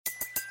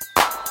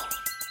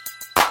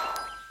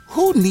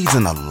Who needs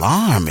an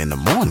alarm in the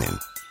morning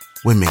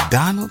when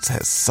McDonald's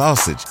has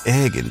sausage,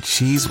 egg, and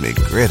cheese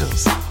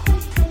McGriddles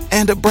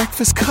and a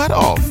breakfast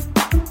cutoff?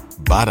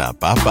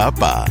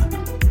 Ba-da-ba-ba-ba.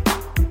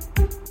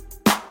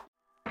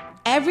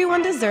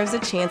 Everyone deserves a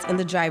chance in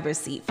the driver's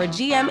seat. For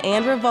GM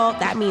and Revolt,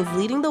 that means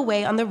leading the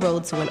way on the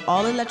road to an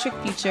all-electric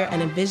future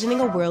and envisioning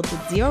a world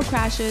with zero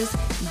crashes,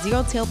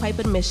 zero tailpipe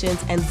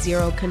emissions, and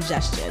zero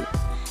congestion.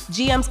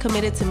 GM's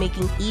committed to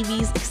making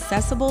EVs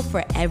accessible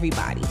for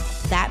everybody.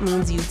 That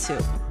means you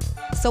too.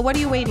 So what are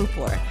you waiting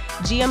for?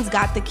 GM's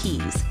got the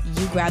keys.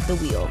 You grab the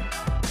wheel.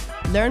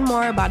 Learn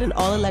more about an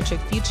all-electric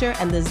future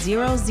and the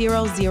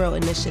 000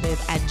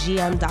 initiative at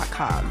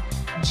gm.com.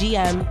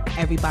 GM,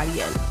 everybody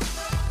in.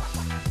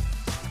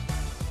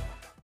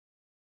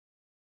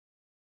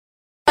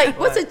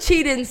 What's a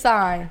cheating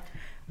sign?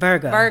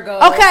 Virgo.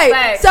 Okay,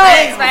 Facts, so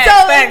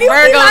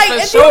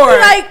Virgos for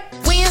sure.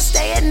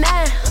 Wednesday at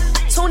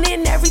 9, tune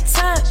in every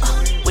time.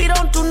 We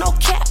don't do no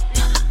cap,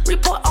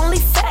 report only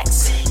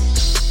facts.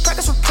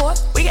 Progress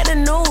report, we got the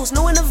news,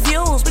 new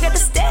interviews, we got the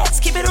stats,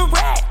 keep it a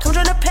rack, come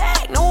join the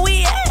pack, know where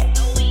we at.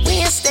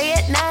 Wednesday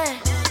at 9,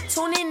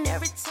 tune in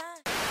every time.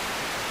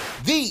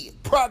 The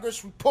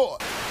Progress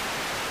Report.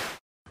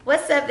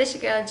 What's up, it's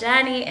your girl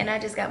Jhonni, and I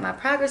just got my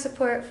progress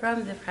report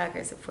from the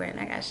progress report, and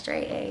I got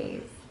straight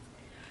A's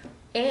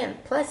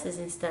and pluses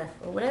and stuff,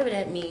 or whatever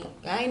that means.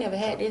 I ain't never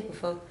had this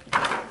before.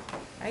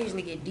 I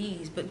usually get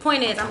D's, but the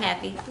point is, I'm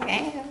happy.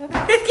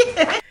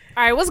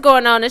 All right, what's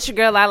going on? It's your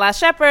girl Lala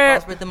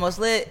Shepherd. With the most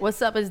lit.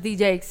 What's up, it's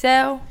DJ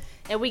Excel.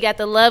 And we got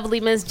the lovely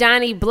Miss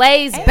Jhonni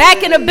Blaze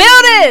back in the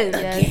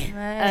building. Yes,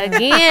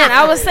 Again.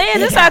 I was saying,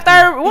 this our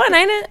third one,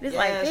 ain't it? It's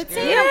like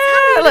 15.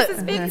 Look. This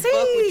is 15. Fuck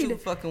with you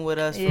fucking with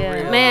us for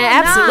real.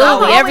 Man,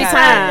 absolutely. Every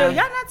time.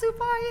 Y'all not too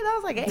far either. I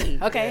was like, hey.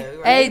 Okay.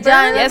 Yeah, Hey,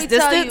 John, Yes, let me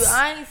tell you, distance.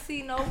 I ain't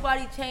see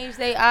nobody change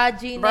their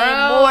IG name more.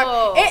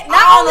 I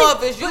don't know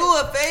if it's you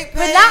a fake page.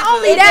 But not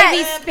only or- that,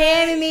 If they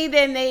spamming me,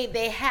 then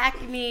they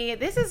hack me.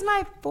 This is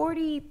my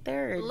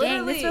 43rd.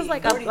 Dang, this feels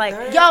like I'm like,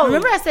 43rd? yo,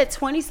 remember I said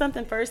 20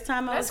 something first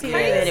time I was That's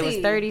here? And it was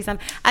crazy. 30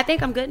 something. I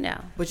think I'm good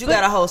now. But you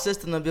got a whole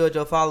system to build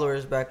your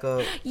followers back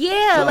up.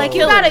 Yeah, So, like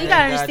you thank gotta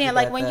God understand, you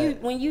like got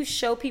when that. you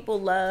show people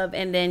love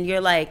and then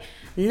you're like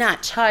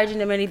not charging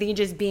them anything, you're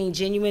just being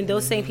genuine.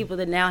 Those same people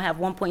that now have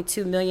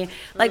 1.2 million,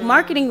 like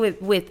marketing with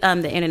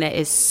the internet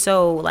is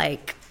so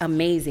like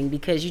amazing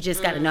because you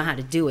just got to know how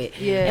to do it.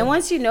 Yeah. And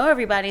once you know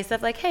everybody and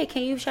stuff like, hey,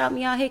 can you shout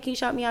me out? Hey, can you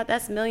shout me out?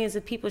 That's millions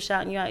of people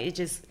shouting you out. It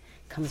just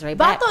comes right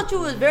But back. I thought you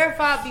was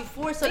verified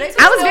before, so they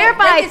I was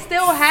verified. They can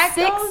still hack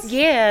those?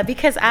 Yeah,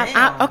 because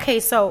I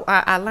okay, so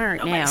I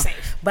learned now.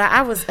 But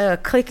I was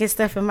clicking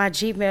stuff in my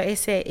Gmail. It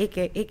said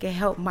it could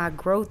help my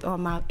growth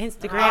on my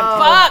Instagram.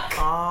 Fuck.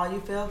 Oh,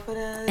 you fell for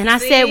that? And I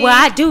said, well,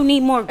 I do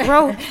need more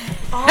growth.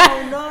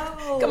 Oh,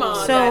 no. Come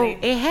on, so Daddy.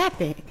 it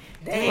happened.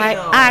 Damn. Like,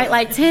 all right,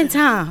 like 10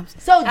 times.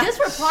 So just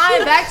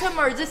replying back to them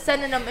or just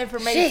sending them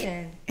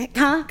information?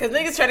 Huh? Because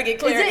niggas trying to get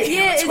Is clarity.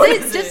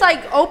 it just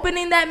like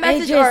opening that It's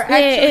message just, or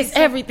actually? it's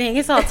everything.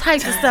 It's all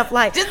types of stuff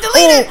like, Just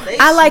delete it. They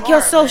I like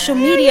your smart, social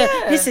man. media.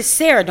 This is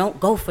Sarah. Don't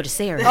go for the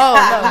Sarah. Oh,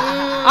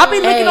 no. I'll be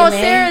looking Hey, on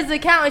man. Sarah's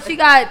account and she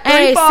got 3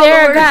 Hey, followers.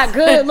 Sarah got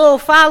good little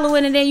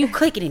following, and then you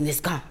click it and it's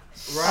gone.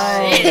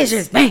 Right. It's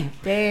just bam.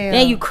 Damn.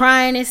 Then you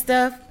crying and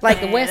stuff. Like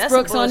the Man, that's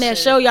some Westbrooks on that bullshit.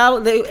 show, y'all.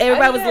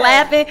 Everybody was yeah.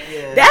 laughing.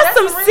 Yeah. That's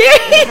some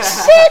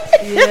serious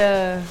shit.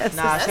 Yeah.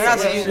 Nah, shout out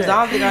to you because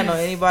I don't think I know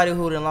anybody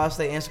who done lost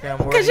their Instagram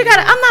more. Because than you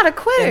gotta. you. I'm not a And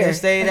quitter. then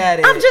stayed at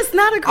it. I'm just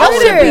not a I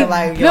would've quitter. been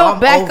like, yo, built I'm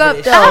back over up,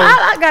 this though. shit.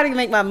 I gotta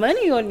make my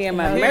money on there,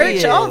 my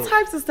merch, all Period.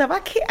 types of stuff. I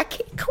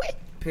can't quit.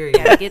 Period.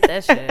 Gotta get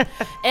that shit.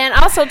 And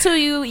also too,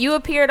 you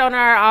appeared on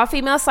our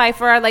all-female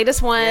cipher, our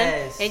latest one,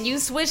 Yes. and you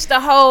switched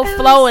the whole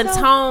flow and so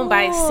tone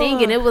by cool.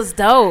 singing. It was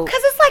dope. Cause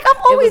it's like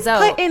I'm always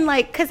dope. putting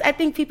like, cause I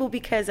think people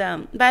because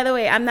by the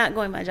way, I'm not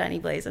going by Jhonni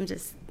Blaze.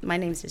 My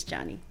name's just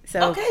Jhonni. So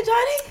Okay,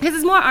 Johnny. because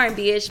it's more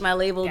R&B-ish. My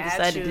label Got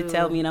decided you. to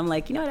tell me, and I'm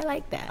like, you know what, I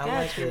like that. I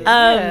like it.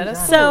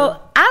 that's So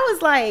I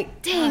was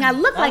like, dang, I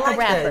look like a that,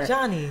 rapper.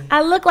 Johnny.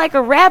 I look like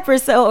a rapper,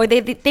 so or they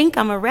think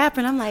I'm a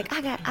rapper, and I'm like,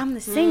 I'm the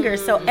singer.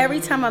 So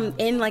every time I'm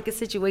in like a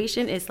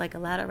situation, it's like a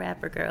lot of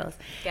rapper girls,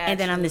 and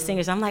then I'm the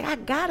singer. So I'm like, I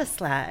gotta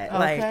slide.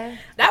 Like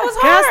That was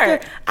gots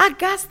hard. I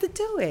got to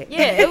do it.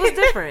 Yeah, it was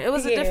different. It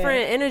was a Yeah.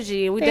 different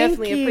energy, and we Thank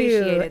definitely you.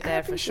 appreciated I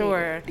that for appreciate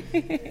sure.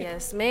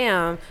 Yes,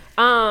 ma'am.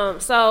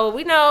 So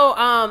we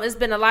know it's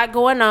been a lot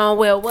going on.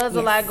 Well, it was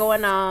a lot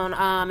going on.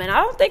 And I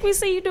don't think we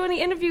see you do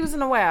any interviews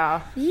in a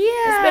while. Yeah,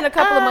 It's been a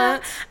couple of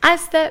months. I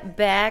stepped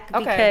back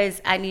Okay.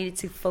 because I needed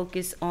to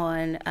focus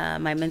on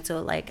my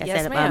mental. Like I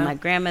Yes, said, ma'am. my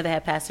grandmother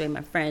had passed away,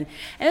 my friend,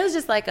 and it was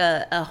just like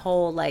a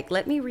whole like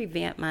let me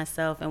revamp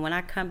myself. And when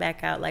I come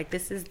back out, like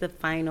this is the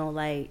final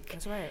like.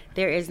 That's right.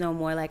 There is no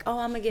more like I'm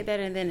gonna get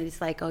better, and then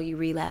it's like you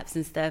relapse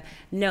and stuff.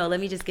 No, let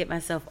me just get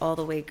myself all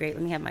the way great.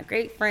 Let me have my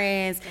great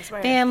friends, That's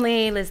right.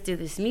 family. Let's do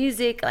this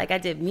music. music. Like I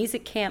did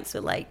music camps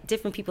with like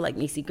different people like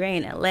Macy Gray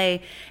in LA.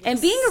 And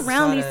being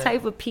around these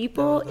type of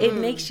people, it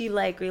makes you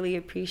like really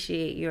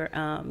appreciate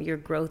your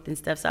growth and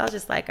stuff. So I was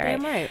just like, all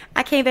right.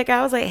 I came back,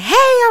 I was like, hey,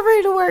 I'm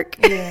ready to work.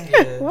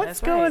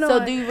 What's going on?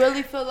 So do you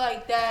really feel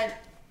like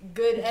that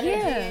good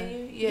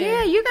energy in you?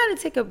 Yeah, you got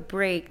to take a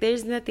break.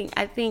 There's nothing.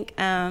 I think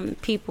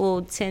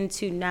people tend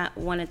to not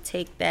want to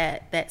take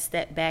that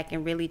step back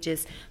and really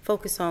just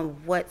focus on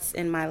what's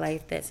in my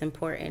life that's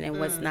important and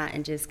what's not,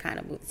 and just kind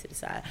of move to the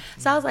side.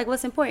 So I was like,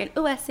 what's important?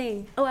 Oh, I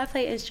sing. Oh, I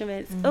play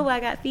instruments. Oh,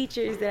 I got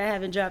features that I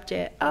haven't dropped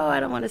yet. Oh,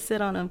 I don't want to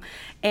sit on them.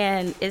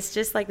 And it's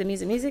just like the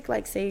music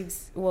like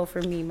saves, well,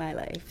 for me, my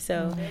life.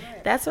 So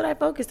that's what I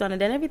focused on,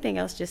 and then everything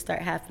else just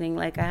start happening.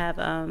 Like I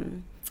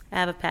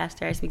have a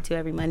pastor I speak to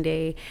every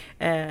Monday.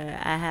 I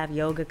have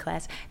yoga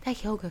class.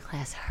 That yoga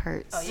class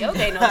hurts. Oh,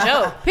 yoga ain't no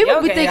joke.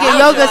 People be thinking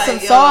yoga's some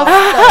soft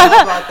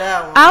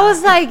stuff. I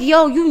was like,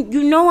 yo,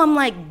 you know I'm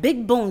like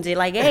big boned.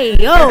 Like, hey,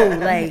 yo,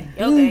 like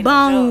bing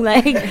bong.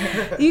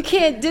 Like, you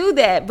can't do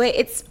that. But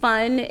it's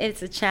fun.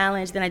 It's a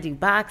challenge. Then I do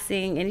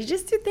boxing. And you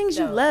just do things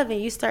you love, and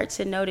you start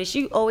to notice.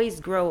 You always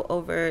grow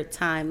over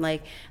time.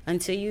 Like,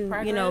 until you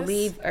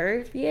leave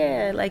Earth.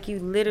 Yeah, like you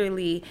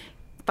literally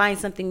find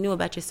something new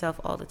about yourself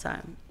all the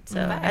time. So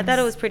I thought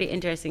it was pretty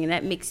interesting, and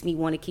that makes me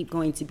want to keep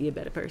going to be a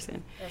better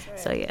person. That's right.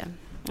 So yeah.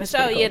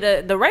 So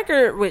cool. The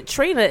record with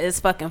Trina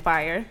is fucking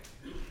fire.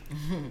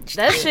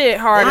 That shit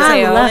hard as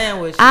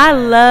hell. I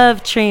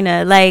love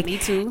Trina. Like, me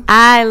too.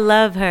 I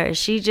love her.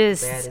 She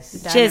just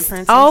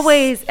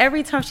always,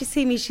 every time she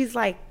see me, she's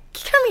like,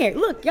 come here,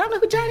 look, y'all know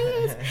who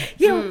Jhonni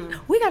is?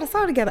 We got a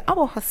song together. I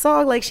want her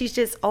song. Like, she's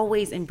just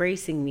always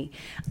embracing me.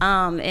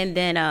 And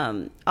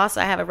then also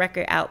I have a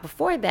record out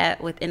before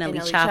that with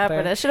NLE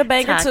Chopper. That should have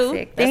banged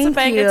too. That's a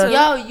banger too.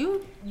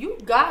 Yo, you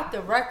got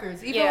the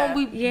records. Even when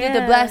we did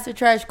the Blaster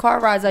Trash car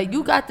rides, like,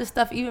 you got the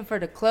stuff even for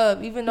the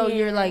club. Even though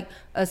you're like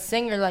a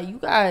singer, like, you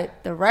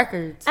got the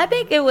records. I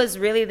think it was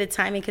really the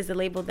timing, because the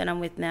label that I'm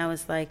with now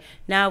is like,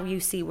 now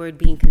you see Word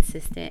being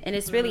consistent, and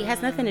it's really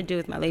has nothing to do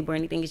with my label or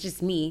anything. It's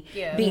just me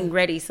being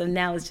ready. So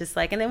now it's just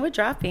like, and then we're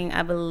dropping,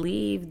 I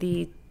believe,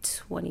 the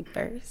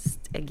 21st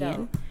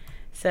again.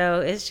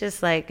 So it's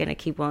just like gonna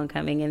keep on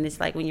coming, and it's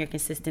like when you're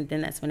consistent, then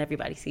that's when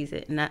everybody sees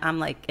it. And I'm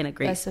like in a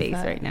great space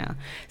right now.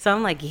 So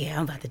I'm like,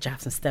 I'm about to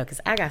drop some stuff,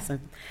 because I got some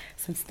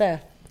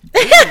stuff.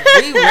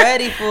 We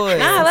ready for it.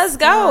 Nah, let's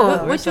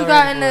go. What you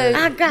got in the?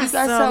 I got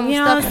some. You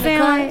know what I'm saying?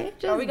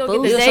 Like, are we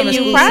gonna get the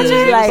debut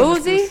project? Like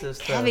Boozy,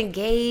 Kevin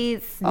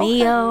Gates,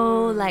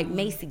 Neo, like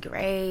Macy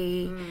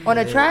Gray on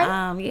a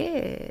track.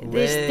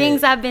 There's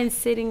things I've been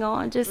sitting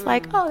on, just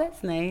like, oh,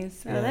 that's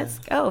nice. Oh, let's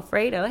go,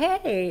 Fredo.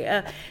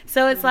 Hey,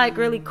 so it's like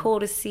really cool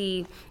to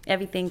see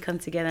everything come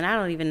together, and I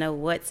don't even know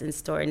what's in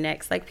store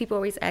next. Like, people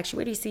always ask you,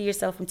 where do you see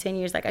yourself in 10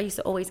 years? Like, I used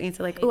to always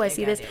answer like, oh, I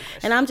see this,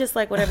 and I'm just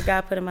like, whatever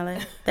God put in my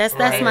life. That's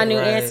my new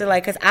answer.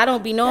 Like, because I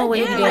don't be knowing what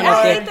he be doing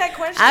up there.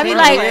 I be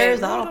like,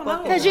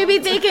 because you be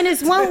thinking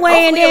it's one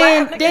way,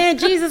 and then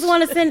Jesus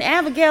want to send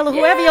Abigail or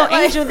whoever your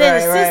angel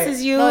that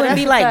assists you, and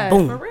be like,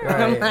 boom.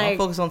 I'm like,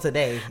 focus on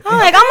today. I'm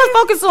like, I'm gonna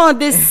focus on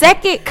this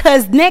second,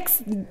 because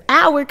next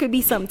hour could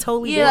be something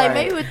totally different. Like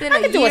maybe within a year.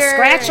 I could do a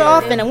scratch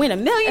off and win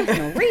 $1 million for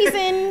no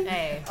reason.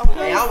 I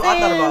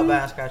thought about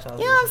buying scratch offs.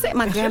 You know what I'm saying?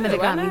 My grandmother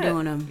got me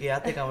doing them. Yeah, I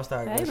think I'm gonna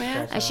start doing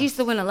scratch offs. She used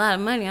to win a lot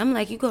of money. I'm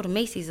like, you go to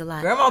Macy's a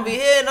lot. Grandma be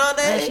hitting all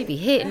day. She be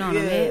hitting on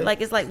them, man. Like,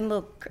 it's like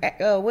little.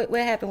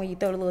 What happened when you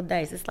throw the little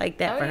dice? It's like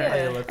that for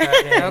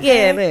her.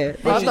 Yeah, man.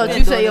 I thought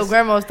you said your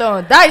grandma was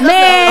throwing dice.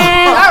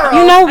 Man,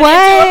 you know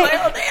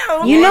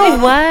what? You know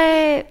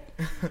what?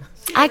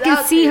 I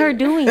can see her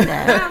doing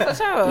that. For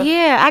sure.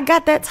 Yeah, I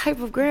got that type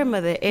of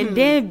grandmother. And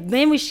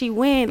then when she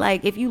win,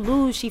 like, if you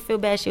lose, she feel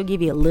bad, she'll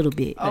give you a little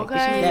bit. Like,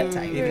 okay. She's that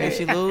type. Even if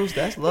she lose,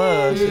 that's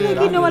love.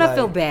 You know what? I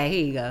feel bad.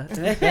 Here you go.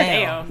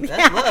 Damn.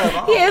 That's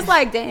love. Yeah, it's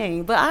like,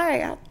 dang. But all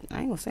right, I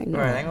ain't gonna say no.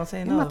 Right, I ain't gonna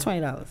say no. My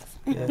 $20.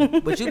 Yeah.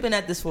 But you've been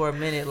at this for a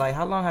minute. Like,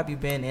 how long have you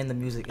been in the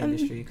music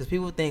industry? Because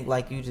people think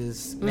like you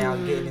just now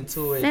getting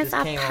into it. Since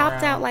just I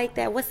popped out like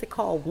that, what's it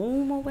called,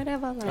 womb or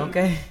whatever? Like,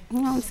 okay. You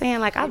know what I'm saying?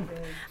 Like,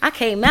 I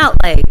came out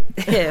like,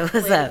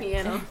 what's up?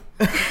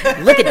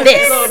 Look at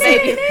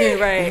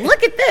this. Right.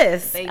 Look at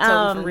this. They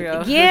told me for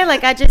real. Yeah,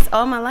 like I just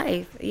all my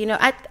life. You know,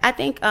 I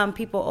think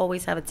people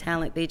always have a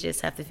talent. They just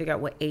have to figure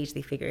out what age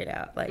they figure it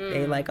out. Like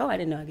they're like, oh, I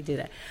didn't know I could do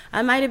that.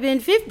 I might have been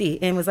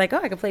 50 and was like, oh,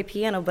 I could play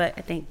piano, but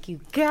I thank you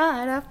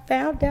God I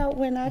found out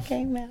when I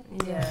came out.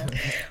 Yeah.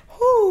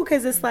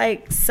 Because it's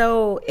like,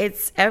 so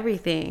it's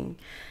everything.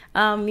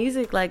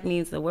 Music like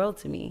means the world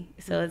to me.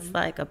 So it's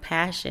like a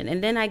passion.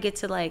 And then I get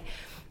to like,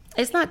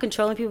 it's not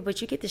controlling people,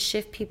 but you get to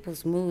shift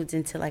people's moods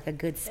into like a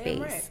good space.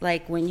 Right.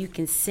 Like when you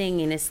can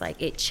sing and it's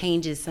like it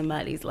changes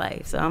somebody's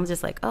life. So I'm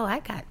just like, oh, I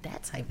got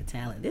that type of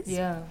talent. This is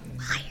fire.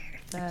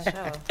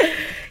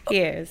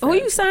 Yeah. So, who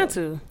you signed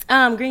to?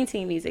 Green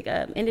Team Music,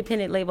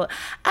 independent label.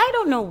 I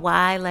don't know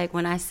why. Like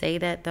when I say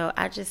that though,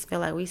 I just feel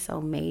like we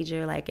so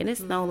major. Like, and it's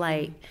no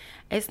like.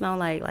 It's not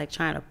like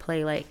trying to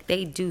play. Like,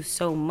 they do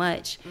so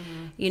much.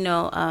 You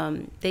know,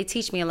 they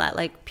teach me a lot.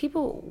 Like,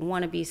 people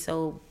want to be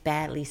so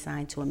badly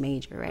signed to a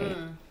major, right?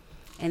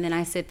 And then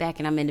I sit back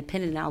and I'm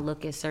independent and I'll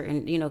look at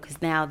certain,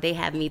 because now they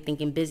have me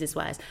thinking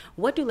business-wise.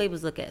 What do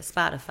labels look at?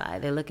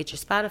 Spotify. They look at your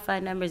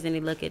Spotify numbers, and they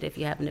look at if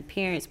you have an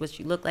appearance, what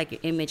you look like, your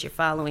image, your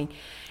following.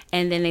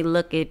 And then they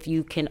look if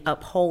you can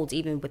uphold,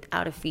 even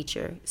without a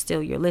feature,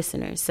 still your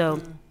listeners.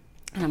 So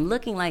I'm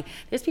looking like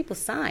there's people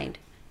signed,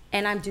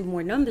 and I do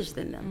more numbers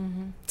than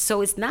them.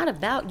 So it's not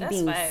about you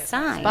being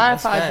signed.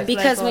 Spotify,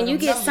 because when you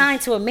get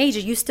signed to a major,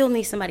 you still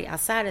need somebody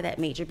outside of that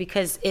major.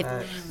 Because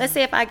let's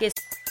say if I get...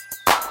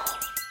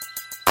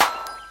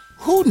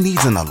 Who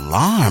needs an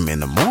alarm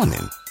in the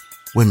morning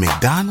when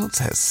McDonald's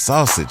has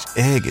sausage,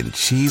 egg, and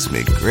cheese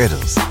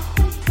McGriddles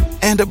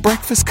and a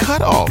breakfast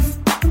cutoff?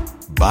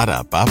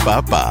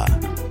 Ba-da-ba-ba-ba.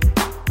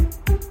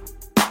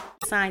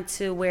 Signed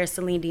to where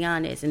Celine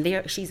Dion is,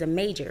 and she's a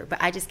major,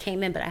 but I just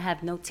came in, but I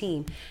have no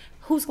team.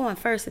 Who's going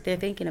first that they're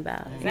thinking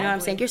about? Exactly. You know what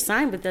I'm saying? You're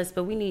signed with us,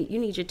 but you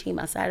need your team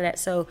outside of that.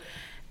 So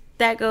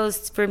that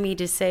goes for me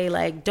to say,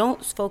 like,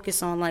 don't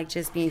focus on like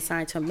just being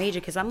signed to a major,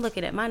 because I'm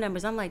looking at my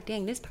numbers. I'm like,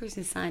 dang, this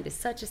person signed to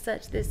such and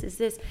such, this is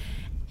this,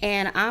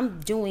 and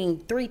I'm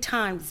doing 3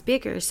 times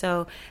bigger.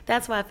 So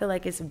that's why I feel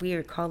like it's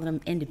weird calling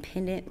them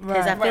independent,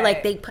 because I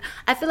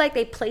feel like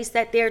they place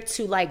that there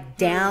to like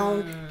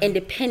down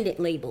independent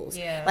labels.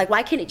 Like,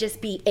 why can't it just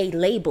be a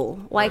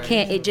label? Why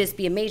can't it just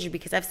be a major?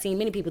 Because I've seen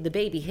many people, the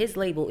baby, his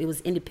label, it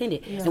was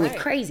independent. It was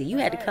crazy. You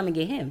had to come and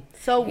get him.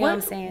 So you know what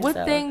I'm saying?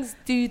 What things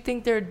do you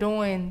think they're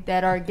doing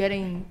that are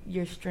getting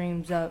your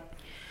streams up?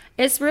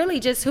 It's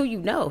really just who you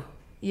know.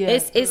 Yeah.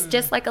 It's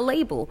just like a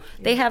label.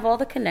 They have all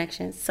the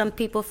connections. Some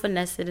people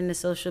finesse it in the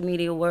social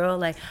media world,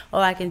 like, oh,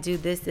 I can do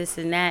this, this,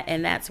 and that.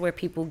 And that's where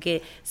people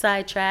get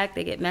sidetracked.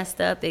 They get messed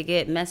up. They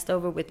get messed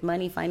over with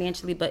money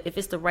financially. But if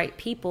it's the right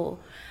people,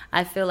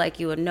 I feel like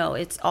you would know.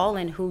 It's all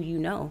in who you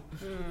know.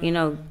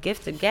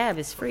 Gift of gab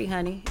is free,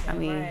 honey. I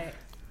mean,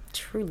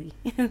 truly.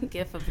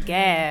 Gift of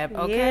gab.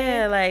 Okay.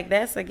 Yeah, like,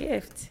 that's a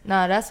gift.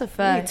 Nah, that's a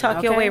fact. You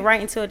talk your way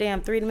right into a damn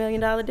 $3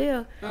 million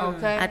deal.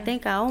 Okay. I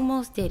think I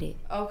almost did it.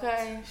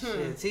 Okay.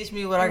 Shit, teach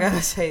me what I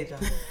gotta say, John.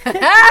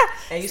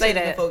 And you said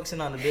you've been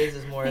focusing on the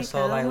business more,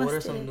 so like, what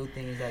are some new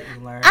things that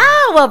you learned?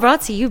 Well,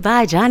 brought to you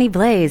by Jhonni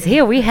Blaze.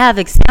 Here we have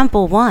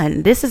example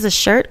 1. This is a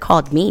shirt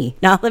called Me.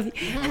 Now, These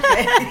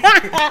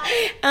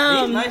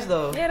nice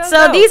though. Yeah,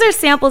 so these are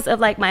samples of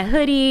like my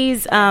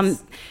hoodies.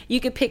 You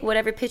could pick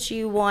whatever picture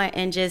you want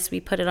and just we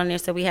put it on there.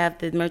 So we have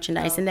the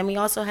merchandise, and then we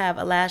also have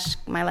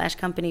my lash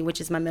company, which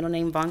is my middle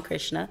name, Von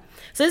Krishna.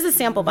 So this is a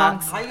sample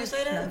box. How you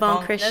say that?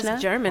 Von Krishna.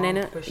 That's German, ain't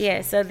it?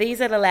 Yeah. So these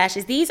are the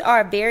lashes. These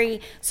are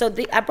very.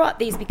 I brought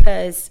these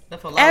because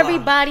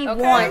everybody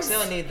wants. I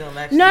still need them,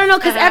 actually. No,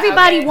 because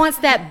everybody wants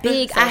that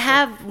big. I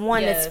have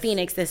one that's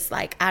Phoenix, that's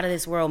like out of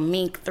this world,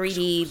 mink,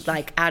 3D,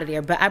 like out of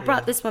there. But I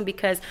brought this one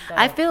because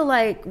I feel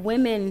like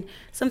women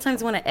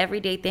sometimes want an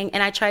everyday thing,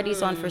 and I tried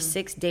these on for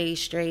 6 days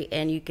straight,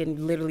 and you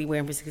can literally wear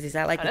them for 6 days.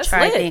 I like to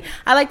try things.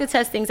 I like to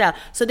test things out.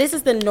 So this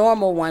is the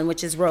normal one,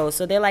 which is rose.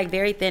 So they're like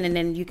very thin, and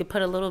then you could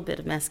put a little bit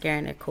of mascara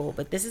in there. Cool.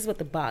 But this is what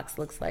the box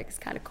looks like. It's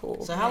kind of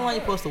cool. So how long are you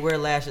supposed to wear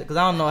lashes? Because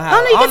I don't know how.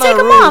 Oh no, you can take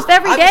them off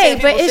every day,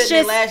 but it's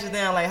just lashes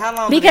down. Like, how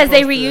long? Because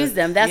they reuse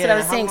them. That's what I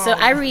was saying. So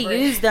I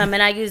reused them,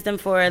 and I used them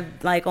for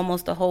like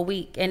almost a whole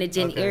week, and it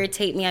didn't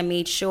irritate me. I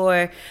made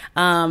sure.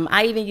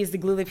 I even used the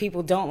glue that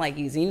people don't like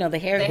using. You know, the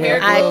hair glue.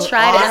 I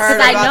tried it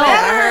because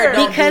I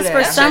know. Because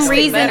for some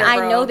reason I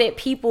know that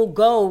people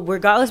go,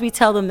 regardless we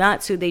tell them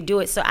not to, they do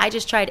it. So I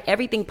just tried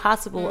everything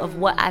possible of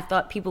what I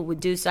thought people would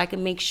do, so I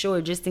can make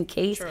sure, just in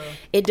case,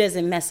 it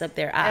doesn't mess up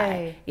their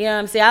eye. You know what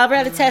I'm saying? I'd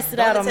rather test it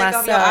out on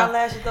myself.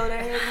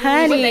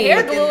 Honey, with the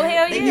hair glue,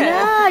 hell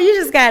yeah. No, you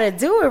just gotta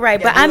do it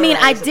right. But I mean,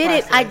 I did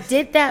it. I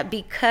did that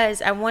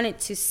because I wanted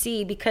to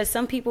see. Because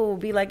some people will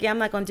be like, "Yeah, I'm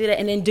not gonna do that,"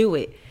 and then do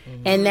it.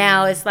 And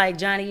now it's like,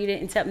 Johnny, you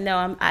didn't tell me.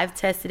 No, I've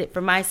tested it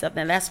for myself.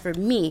 Now that's for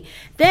me.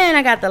 Then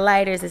I got the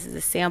lighters. This is a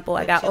sample.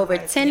 I got over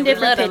 10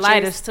 different pictures.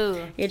 Lighters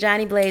too. Your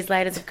Jhonni Blaze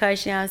lighters, of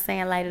course. You know what I'm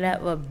saying? Light it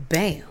up. Well,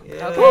 bam.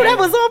 Yeah. Oh, that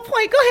was on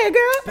point. Go ahead,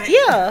 girl. Bam.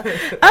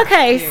 Yeah.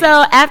 Okay.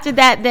 So after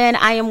that, then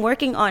I am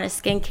working on a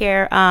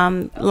skincare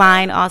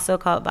line also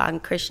called Von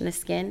Krishna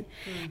Skin,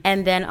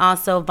 and then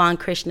also Von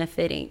Krishna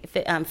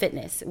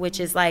Fitness, which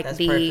is like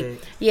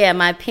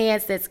my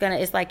pants.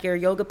 It's like your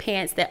yoga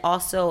pants that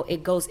also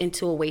it goes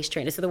into a waist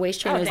trainer. So the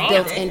waist trainer is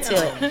built into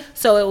it.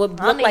 So it would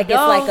look like it's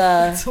like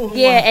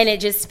and it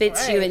just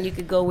fits you, and you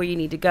could go where you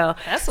need to go.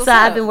 So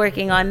I've been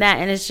working on that,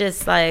 and it's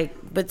just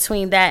like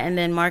between that and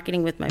then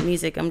marketing with my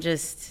music, I'm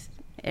just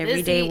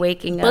every day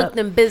waking up. Booked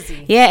and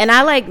busy. Yeah, and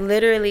I like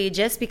literally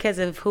just because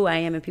of who I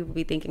am, and people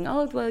be thinking,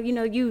 oh, well,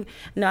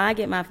 I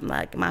get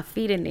my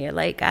feet in there.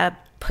 Like I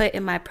put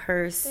in my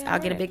purse. I'll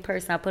get a big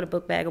purse and I'll put a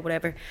book bag or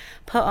whatever,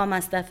 put all my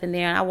stuff in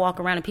there, and I walk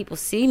around and people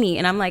see me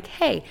and I'm like,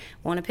 hey,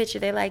 want a picture?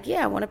 They're like,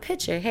 yeah, I want a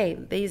picture. Hey,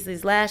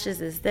 these lashes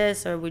is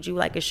this, or would you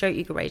like a shirt?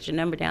 You could write your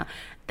number down.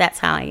 that's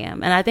how I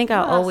am. And I think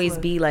I'll always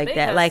be like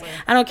that. Like,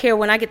 I don't care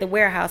when I get the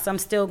warehouse, I'm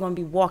still going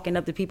to be walking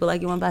up to people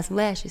like, you want to buy some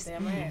lashes?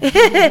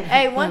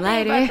 Hey, one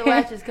thing about the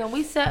lashes, can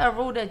we set a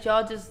rule that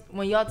y'all just,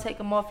 when y'all take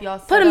them off, y'all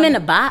put them in a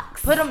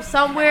box. Put them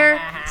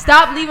somewhere.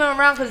 Stop leaving them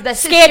around because that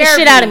shit scared the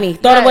shit out of me.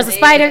 Thought it was a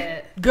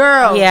spider?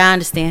 Girl. Yeah, I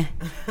understand.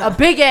 A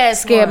big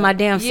ass scared one. my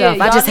damn self.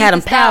 I just had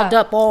them piled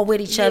up all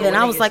with each other, and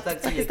I was like,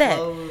 what the fuck is that?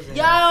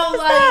 Yo,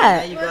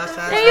 like, then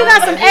you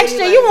got some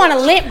extra. You want a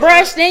lint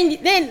brush,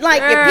 then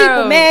like your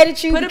people mad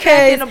at you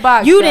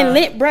because you didn't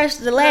lint brush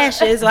the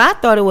lashes. So I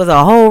thought it was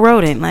a whole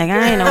rodent. Like,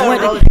 I ain't know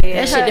what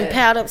that shit done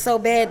piled up so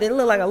bad that it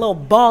looked like a little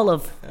ball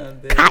of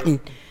cotton.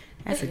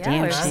 That's a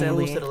damn shame.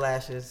 Rules to the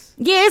lashes.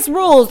 Yeah, it's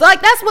rules.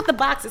 Like, that's what the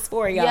box is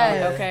for, y'all.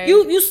 Yeah, okay.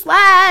 You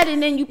slide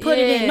and then you put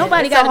it in.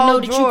 Nobody got to know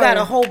that you got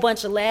a whole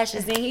bunch of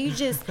lashes in here. You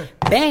just,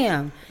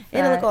 bam.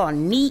 It'll look all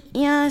neat.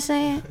 You know what I'm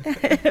saying?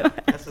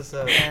 That's what's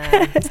up.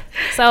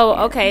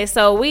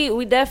 So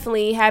we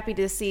definitely happy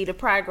to see the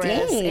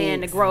progress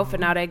and the growth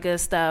and all that good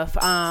stuff.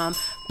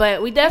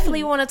 But we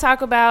definitely want to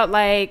talk about,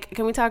 like,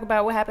 can we talk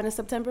about what happened in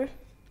September?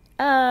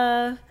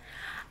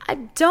 I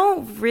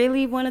don't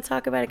really want to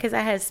talk about it because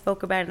I had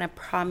spoke about it and I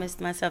promised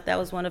myself that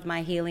was one of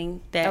my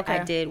healing that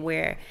I did,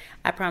 where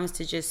I promised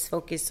to just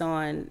focus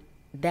on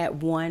that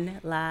one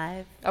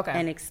live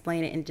and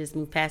explain it and just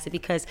move past it,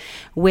 because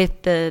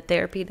with the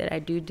therapy that I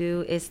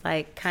do, it's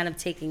like kind of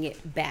taking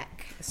it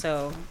back.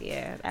 So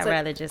yeah, I'd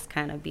rather just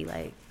kind of be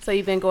like. So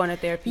you've been going to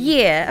therapy?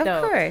 Yeah,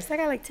 of course. I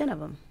got like 10 of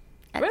them.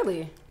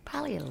 Really?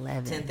 Probably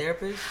 11. 10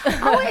 therapists?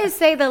 I wouldn't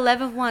say the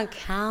 11th one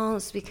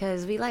counts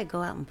because we like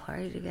go out and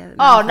party together.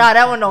 Oh, no,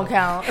 that one don't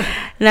count.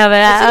 No,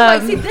 but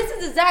see, this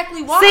is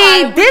exactly why.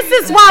 See, this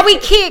is why we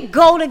can't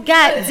go to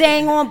god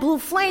dang on Blue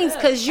Flames,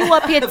 because you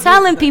up here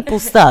telling people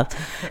stuff.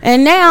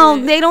 And now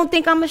they don't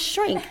think I'm a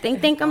shrink. They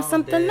think I'm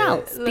something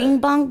else. Bing,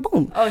 bong,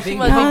 boom. Oh, she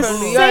must be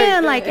from New York.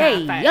 Saying like,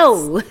 hey,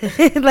 yo.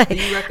 Like, do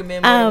you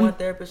recommend more than one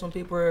therapist when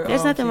people are...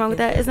 There's nothing wrong with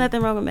that. There's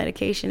nothing wrong with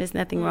medication. There's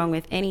nothing wrong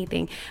with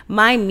anything.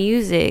 My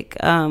music...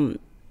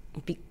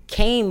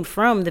 came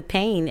from the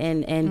pain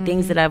and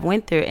things that I've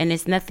went through, and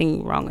there's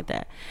nothing wrong with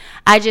that.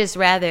 I just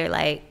rather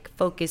like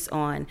focus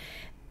on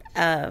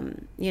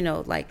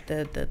like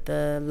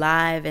the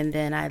live, and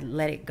then I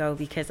let it go,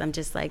 because I'm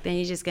just like, then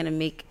you're just gonna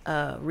make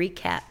a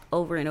recap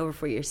over and over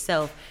for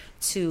yourself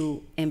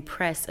to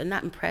impress, or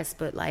not impress,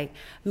 but like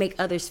make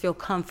others feel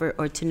comfort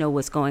or to know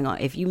what's going on.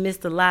 If you miss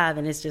the live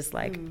and it's just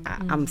like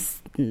I'm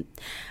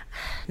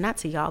not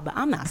to y'all, but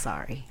I'm not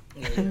sorry.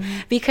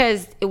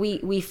 Because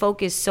we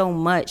focus so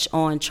much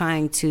on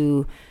trying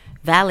to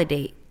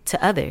validate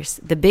to others.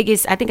 The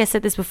biggest, I think I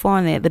said this before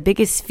on that, the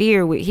biggest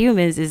fear with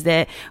humans is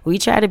that we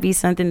try to be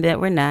something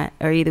that we're not,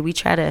 or either we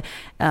try to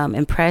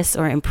impress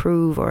or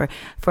improve or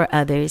for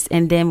others,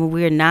 and then when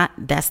we're not,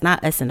 that's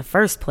not us in the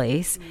first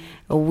place.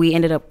 We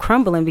ended up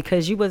crumbling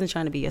because you wasn't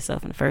trying to be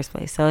yourself in the first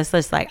place. So it's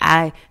just like,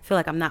 I feel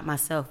like I'm not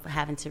myself,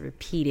 having to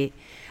repeat it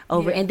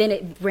over, and then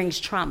it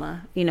brings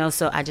trauma,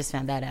 so I just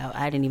found that out.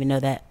 I didn't even know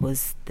that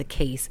was the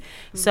case.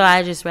 So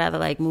I just rather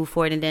like move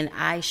forward, and then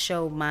I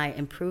show my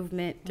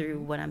improvement through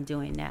what I'm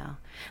doing now.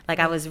 Like,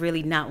 I was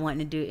really not wanting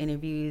to do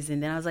interviews,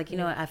 and then I was like, you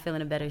know what, I feel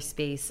in a better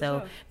space.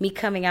 So me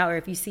coming out, or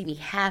if you see me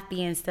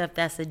happy and stuff,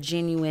 that's a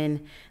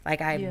genuine,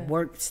 like, I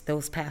worked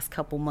those past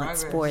couple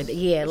months for it.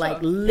 Yeah,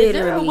 like literally. Is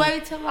there a way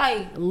to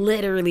like?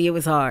 Literally, it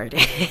was hard.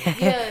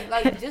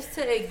 Like just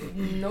to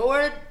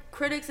ignore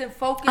critics and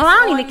focus. Oh,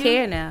 I don't even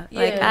care now.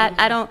 Like,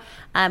 I don't.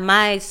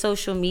 My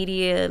social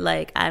media,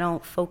 like, I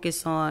don't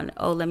focus on,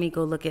 let me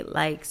go look at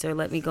likes, or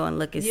let me go and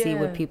look and see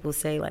what people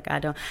say. Like,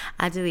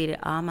 I deleted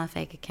all my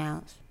fake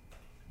accounts.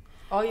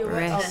 All your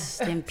rest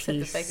in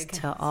peace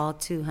to all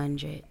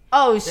 200.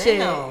 Oh shit!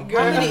 Damn.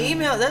 Girl, how many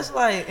emails? That's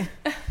like.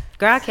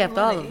 Girl, I kept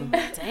all of them.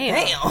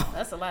 Damn.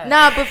 That's a lot.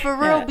 Nah, but for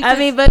real, I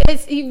mean, but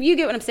it's you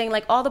get what I'm saying.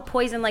 Like, all the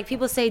poison, like,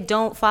 people say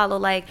don't follow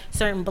like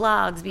certain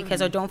blogs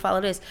because or don't follow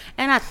this.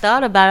 And I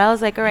thought about it. I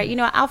was like, all right,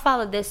 I'll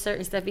follow this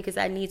certain stuff because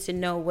I need to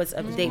know what's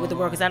up to date with the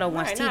world, because I don't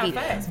watch TV.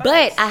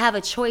 But I have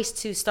a choice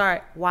to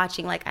start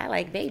watching. Like, I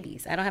like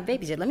babies. I don't have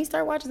babies yet. Let me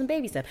start watching some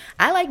baby stuff.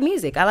 I like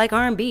music. I like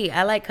R&B.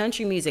 I like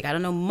country music. I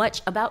don't know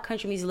much about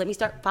country music. Let me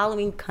start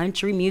following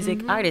country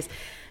music artists.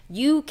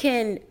 You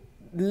can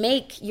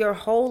make your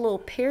whole little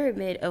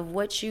pyramid of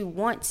what you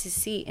want to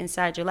see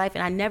inside your life.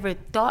 And I never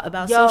thought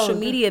about social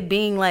media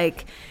being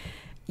like,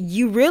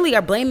 you really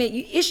are blaming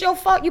it. It's your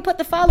fault you put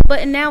the follow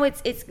button. Now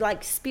it's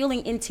like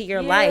spilling into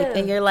your life,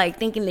 and you're like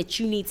thinking that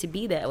you need to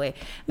be that way.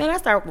 Man, I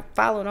start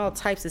following all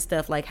types of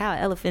stuff, like how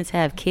elephants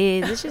have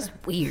kids. It's just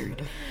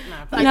weird.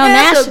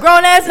 That's a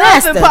grown ass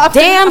elephant. That's the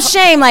damn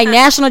shame. Like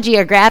National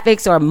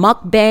Geographics or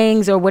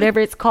mukbangs or whatever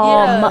it's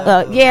called.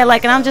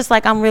 Like, and I'm just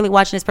like, I'm really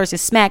watching this person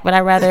smack, but I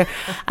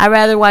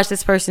rather watch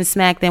this person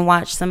smack than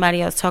watch somebody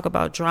else talk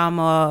about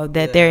drama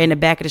that they're in the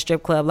back of the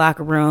strip club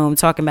locker room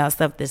talking about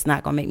stuff that's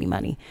not gonna make me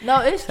money. No,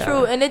 it's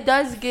true, and it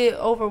does get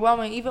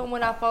overwhelming. Even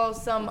when I follow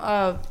some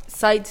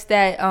sites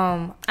that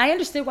I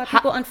understood why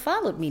people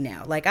unfollowed me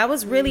now. Like, I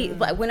was really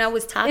when I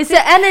was toxic. It's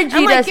the energy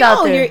I'm that's like,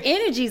 out there. Your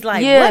energy's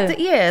like, what?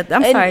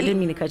 I'm sorry, I didn't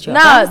mean to cut you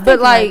off. Nah, but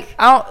like,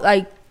 I don't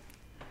like.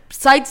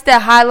 sites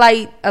that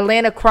highlight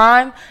Atlanta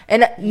crime,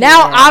 and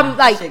now I'm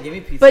like,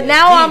 but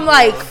now I'm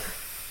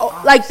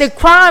like the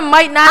crime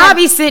might not. I'll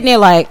be sitting there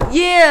like,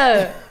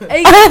 yeah,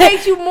 it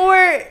makes you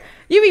more.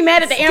 You be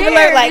mad at the Amber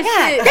Alert like,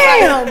 God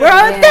damn, bro,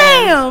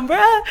 damn,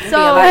 bro.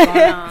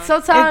 So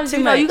sometimes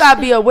you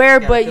gotta be aware,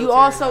 but you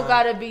also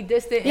gotta be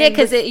distant. Yeah,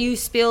 because you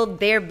spilled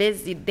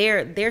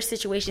their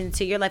situation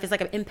into your life. It's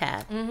like an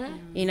empath.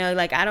 Mm-hmm. You know,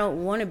 like I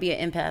don't want to be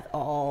an empath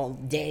all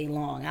day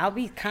long. I'll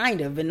be kind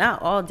of, but not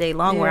all day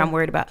long. Where I'm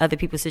worried about other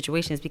people's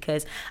situations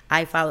because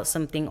I followed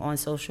something on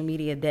social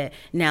media that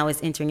now is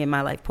entering in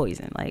my life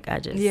poison. Like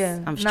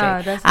I'm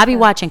straight. I be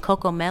watching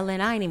Coco Melon.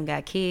 I ain't even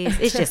got kids.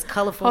 It's just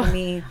colorful to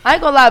me. I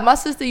ain't gonna lie, my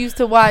sister used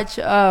to watch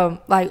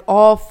like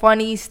all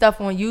funny stuff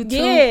on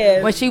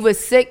YouTube when she was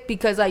sick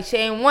because like she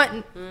ain't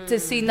want to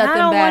see nothing bad. I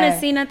don't want to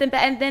see nothing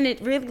bad, and then it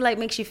really like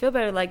makes you feel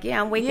better. Like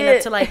I'm waking up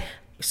to like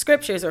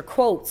scriptures or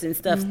quotes and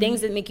stuff,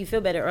 things that make you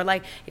feel better. Or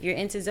like if you're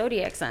into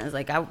zodiac signs,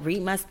 like I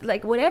read my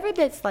like whatever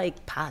that's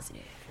like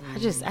positive.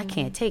 I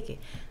can't take it.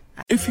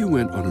 If you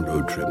went on a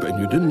road trip and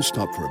you didn't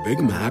stop for a Big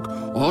Mac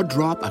or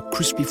drop a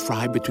crispy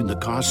fry between the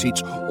car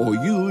seats or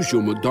use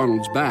your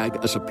McDonald's bag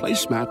as a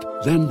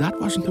placemat, then that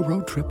wasn't a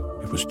road trip.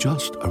 It was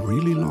just a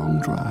really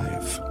long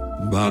drive.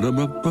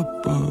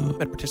 Ba-da-ba-ba-ba.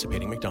 At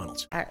participating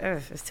McDonald's.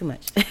 It's too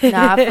much.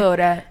 Nah, I feel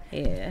that.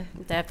 Yeah,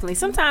 definitely.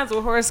 Sometimes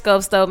with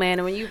horoscopes, though, man,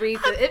 and when you read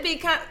it be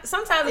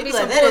sometimes it be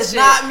some that bullshit. Is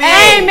not me.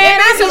 Hey, man,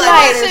 that's some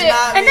bullshit.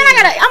 And then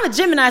I'm a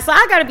Gemini, so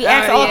I gotta be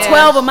asking all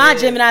 12 of my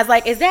Geminis,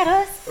 like, is that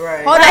us?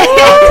 Right. Hold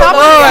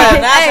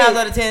on. 9 times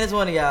out of 10, it's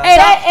one of y'all.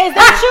 Hey, is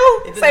that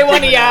you? Say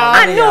one of y'all.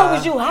 I knew it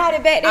was you. Hide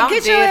it back there.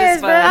 Get your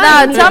ass, bro.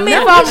 Nah, tell me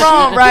if I'm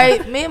wrong,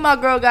 right? Me and my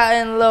girl got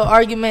in a little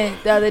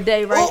argument the other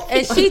day, right?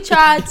 And she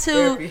tried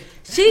to.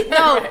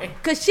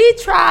 Because she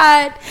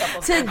tried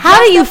to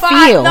How do you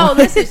feel? No,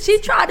 listen, she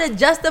tried to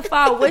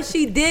justify what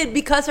she did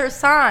because her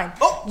sign.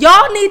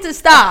 Y'all need to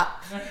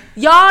stop.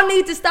 Y'all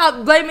need to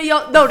stop blaming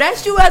y'all. No,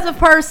 that's you as a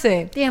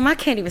person. Damn, I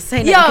can't even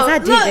say that because I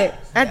did it.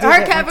 I did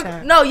her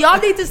Capricorn. No,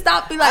 y'all need to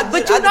stop. Be like,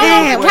 but you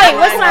know. Wait,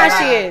 what sign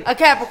she is? A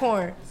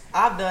Capricorn.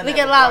 I've done Look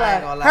that.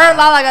 at Lala. Her and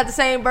Lala got the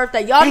same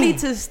birthday. Y'all need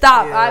to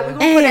stop. All right, we're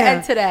gonna put an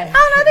end to that. I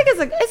don't know. I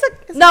think it's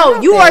a no,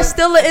 you are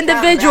still an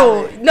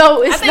individual.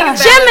 No, it's not.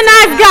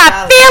 Gemini's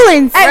got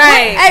feelings.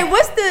 Hey,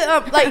 what's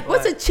the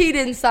what's a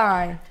cheating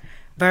sign?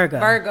 Virgo.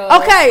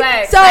 Okay,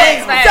 facts, so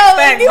facts.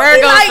 if you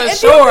Virgo be like, for if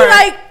sure. you be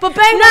like, but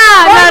baby, No.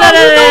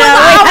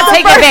 Wait, I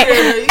take that back.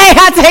 Hey,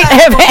 I take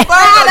that back.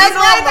 That's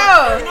right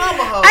though.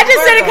 I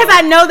just said it because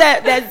I know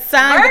that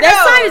sign. But that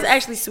sign is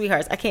actually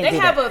sweethearts. I can't do that.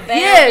 They have a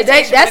bad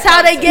that's how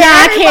they get.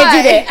 Nah, I can't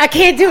do that. I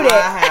can't do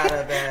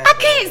that. I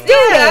can't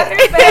do that.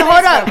 Hey,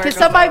 hold up, because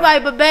somebody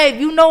like, but babe,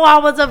 you know I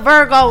was a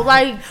Virgo,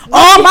 like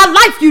all my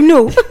life you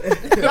knew.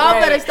 Y'all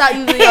better stop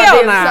using your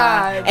damn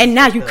sign. And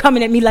now you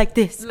coming at me like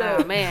this.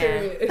 Oh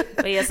man.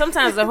 But yeah,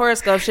 sometimes the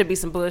horoscope should be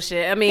some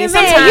bullshit. I mean, man,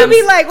 sometimes you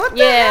be like, what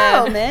the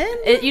hell, man?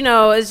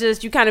 It's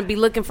just you kind of be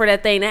looking for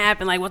that thing to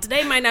happen. Like, well,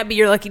 today might not be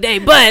your lucky day,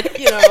 but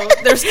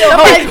there's still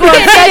hope.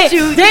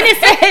 Then it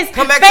says,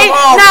 come back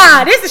tomorrow.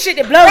 Nah, this is shit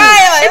that blows me.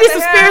 Like, it be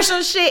some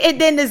spiritual shit,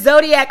 and then the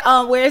zodiac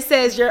where it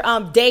says your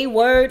day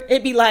word,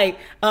 it be like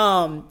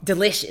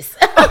delicious.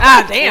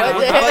 Ah, damn.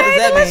 What the fuck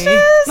does that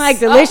mean? Like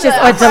delicious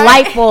or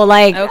delightful.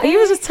 Like you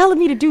was just telling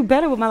me to do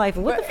better with my life.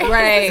 And what the fuck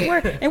is this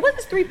word? And what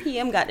does 3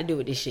 p.m. got to do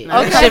with this shit?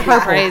 Okay, shit be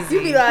crazy.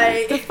 You be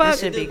like, the fuck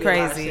should be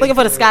crazy. Looking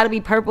for the sky to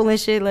be purple and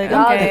shit. Like,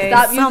 okay,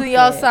 stop using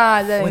your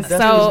signs.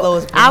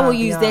 So I will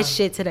use that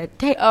shit to the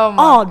day,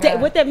 all day.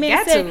 What that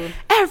man said,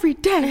 every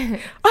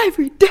day,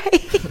 every day,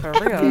 for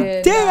real.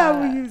 Every day I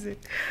will use it.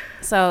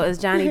 So is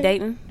Johnny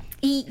dating?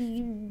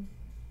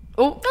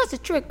 Oh, that's a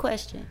trick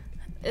question.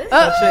 It's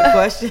a trick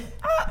question.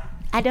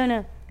 I don't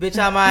know. Bitch,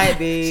 I might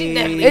be.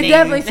 It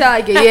definitely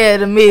sounds like it,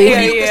 to me. What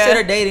do you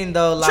consider dating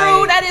though? Like,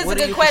 true, that is a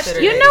good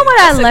question. You know what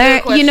I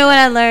learned? You know what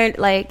I learned?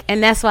 Like,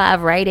 and that's why I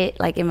write it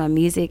like in my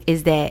music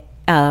is that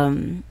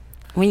when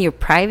you're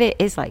private,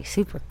 it's like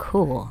super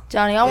cool.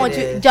 Johnny,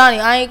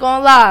 I ain't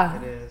gonna lie.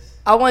 It is.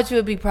 I want you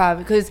to be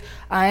private because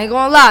I ain't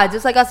gonna lie.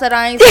 Just like I said,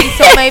 I ain't see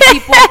so many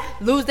people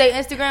lose their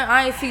Instagram.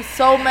 I ain't see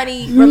so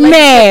many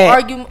relationship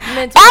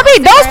arguments. Bobby,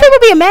 those people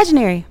be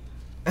imaginary.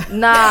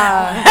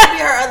 Nah. Maybe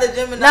her other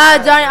Gemini. Nah,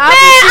 Johnny.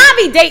 I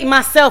be dating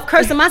myself,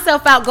 cursing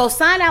myself out. Go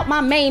sign out my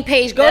main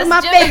page. Go to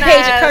my fake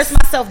page and curse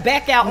myself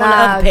back out on the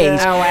other page.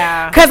 Oh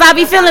wow. Cause I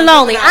be feeling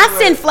lonely. I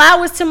send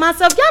flowers to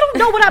myself. Y'all don't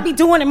know what I be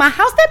doing in my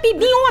house. That be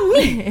on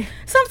me.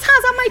 Sometimes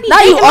I might be.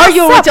 Now you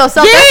arguing with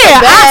yourself.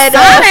 Yeah, I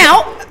sign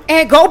out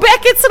and go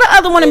back into the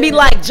other one and be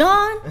like,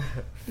 John.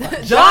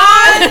 I'm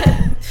John.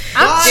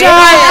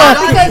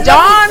 Because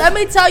John, let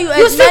me tell you,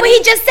 you see what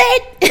he just said?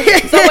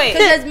 So wait,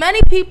 because as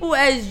many people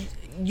as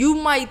you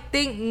might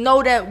think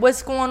know that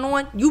what's going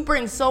on, you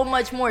bring so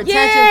much more attention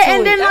to it. Yeah,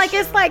 and then like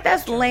it's like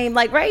that's lame.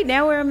 Like right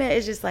now where I'm at,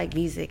 it's just like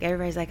music.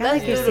 Everybody's like, I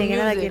like your singing,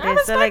 I like your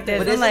this, I like this.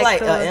 But it's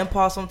like an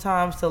impulse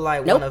sometimes to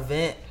like want to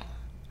vent.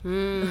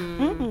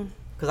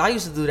 Because Because I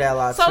used to do that a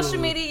lot Social too.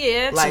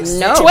 media, yeah. Like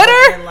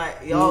Twitter? Like,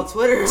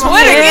 Twitter. Yeah.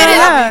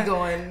 I be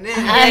going in.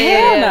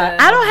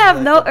 I don't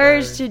have no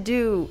urge to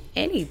do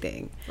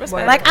anything.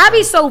 Respect. Like, I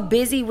be so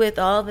busy with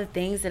all the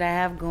things that I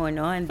have going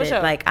on that,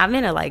 sure. like, I'm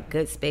in a, like,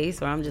 good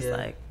space where I'm just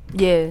like,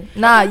 yeah.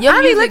 Nah, your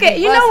I be music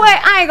looking, you know what?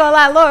 I ain't gonna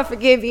lie, Lord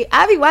forgive me.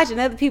 I be watching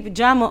other people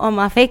drama on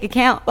my fake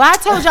account. Well, I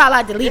told y'all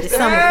I deleted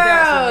some.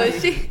 I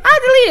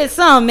deleted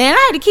some, man. I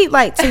had to keep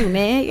like 2,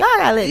 man. Y'all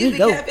gotta let me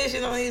go.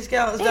 Catfishing on these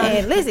accounts,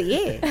 Yeah, listen,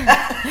 yeah.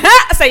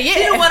 I say yeah. She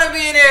don't want to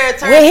be in there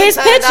With his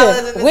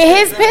picture. With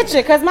his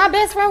picture. Because my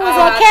best friend was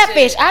on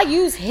Catfish. I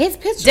used his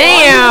picture.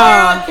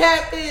 Damn. On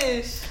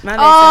Catfish. My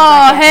best friend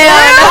was on Catfish.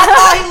 I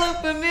thought he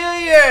looked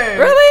familiar.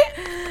 Really?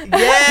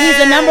 Yeah. He's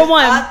the number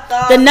one.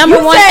 The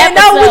number one said,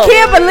 episode. no, we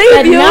can't believe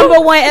the you. number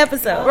one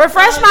episode.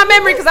 Refresh my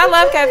memory because I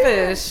love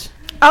Catfish.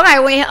 Okay,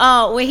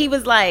 when he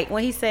was like,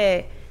 when he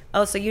said,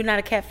 "Oh, so you're not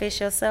a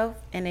catfish yourself?"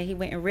 and then he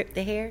went and ripped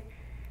the hair.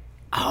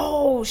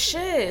 Oh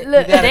shit!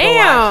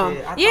 Damn.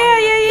 Yeah.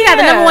 He got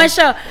the number one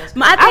show. I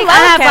think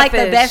I have like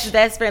the Catfish.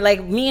 best friend.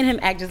 Like me and him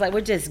actors, like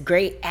we're just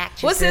great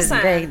actresses. What's his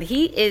sign?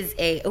 He is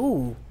a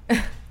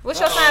What's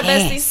your sign,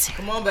 bestie?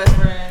 Come on, best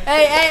friend.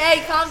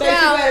 Hey, calm Say she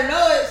down. better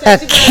know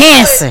it. a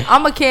Cancer.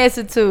 I'm a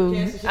Cancer too.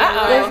 Let's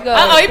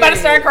go. You about to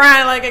start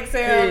crying like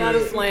Excel, not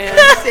a slam.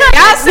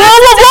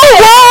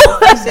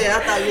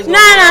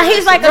 Nah,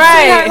 he's like a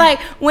sweetheart. Like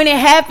when it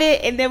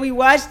happened, and then we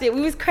watched it,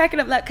 we was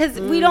cracking up like because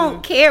we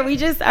don't care. We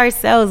just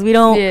ourselves. We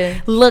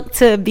don't look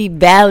to be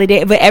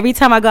validated. But every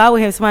time I go out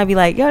with him, somebody be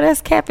like, "Yo,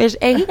 that's Catfish.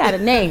 Hey, he got a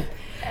name."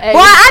 Boy,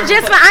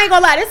 I ain't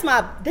gonna lie,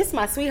 this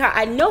my sweetheart.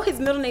 I know his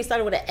middle name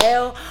started with an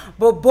L,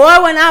 but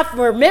boy, when I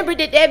remembered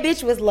that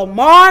bitch was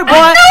Lamar, boy,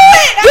 I knew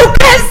it. You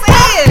can't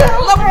say it,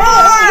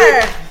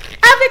 Lamar.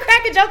 I've been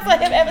cracking jokes on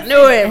him ever since.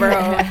 Knew it, bro.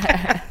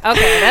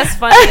 Okay, that's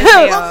funny as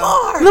hell.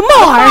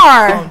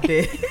 Lamar.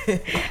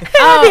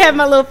 I be having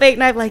my little fake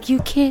knife, like you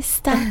can't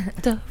stop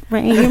the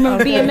rain. You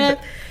remember BMF?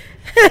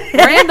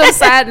 Random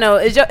side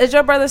note: is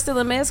your brother still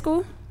in med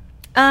school?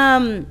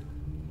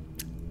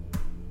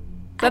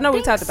 I know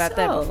we talked about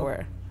that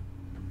before.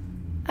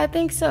 I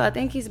think so. I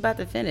think he's about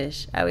to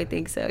finish. I would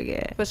think so,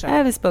 yeah. For sure. I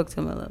haven't spoke to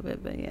him a little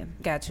bit, but yeah.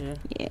 Got you.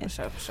 Yeah.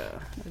 For sure.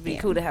 It'd be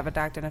cool to have a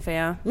doctor in the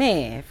fam.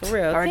 Man, for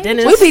real. Or a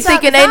dentist. We be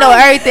thinking they know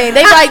everything.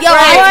 They like, yo,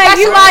 I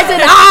specialize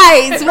in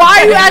eyes. Why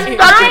are you asking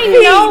about I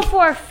know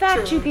for a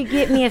fact you could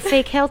get me a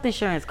fake health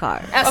insurance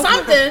card.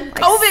 Something.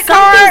 COVID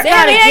card?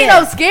 Damn, he ain't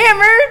no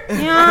scammer.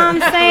 You know what I'm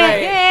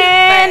saying?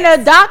 Yeah,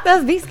 and the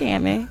doctors be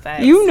scamming.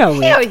 Facts. You know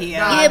it. Hell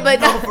yeah. Yeah, but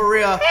no, for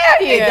real. Hell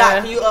Hey, yeah.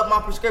 Doc, can you up my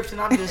prescription?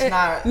 I'm just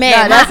not. Man,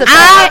 Nah, that's my a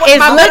eye fact. is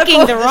My looking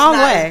the It's wrong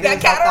not way. as good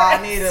as I thought.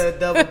 I need a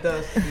double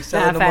dose. You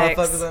selling the facts.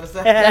 motherfuckers on the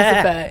side. That's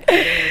a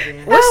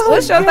fact.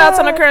 What's your thoughts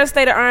on the current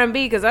state of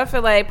R&B? Because I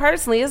feel like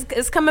personally,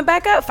 it's coming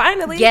back up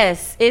finally.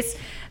 Yes, it's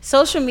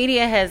social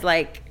media has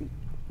like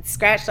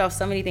scratched off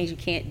so many things you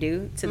can't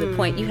do to the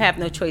point you have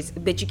no choice,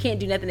 but you can't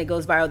do nothing that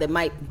goes viral that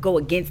might go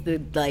against the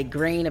like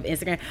grain of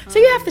Instagram. So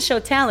you have to show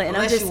talent, and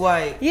Unless I'm just you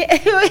white. yeah.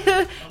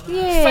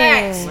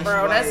 Facts,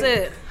 bro. That's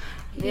it.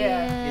 Your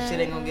shit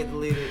ain't gonna get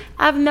deleted.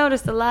 I've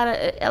noticed a lot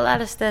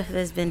of stuff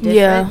that's been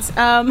different.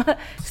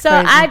 So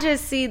I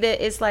just see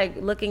that it's like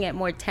looking at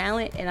more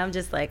talent, and I'm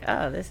just like,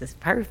 oh, this is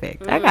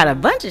perfect. I got a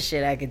bunch of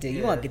shit I could do.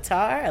 You want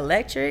guitar,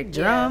 electric,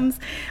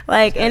 drums,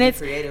 like, and it's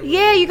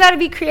you got to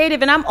be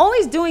creative. And I'm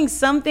always doing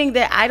something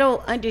that I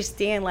don't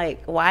understand,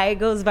 like why it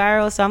goes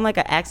viral. So I'm like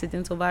an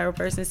accidental viral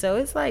person. So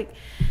it's like.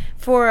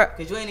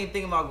 Because you ain't even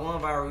thinking about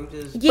going viral.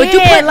 You just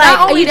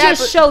but you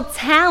just show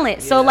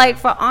talent. So like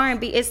for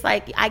R&B, it's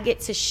like I get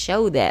to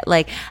show that.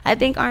 Like I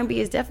think R&B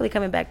is definitely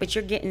coming back, but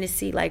you're getting to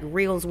see like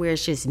reels where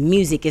it's just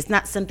music. It's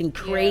not something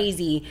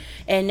crazy,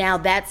 and now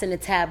that's in the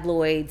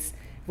tabloids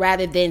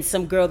rather than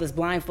some girl that's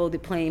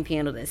blindfolded playing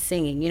piano that's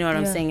singing. You know what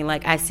I'm saying?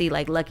 Like I see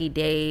like Lucky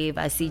Dave,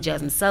 I see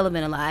Jasmine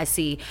Sullivan a lot, I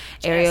see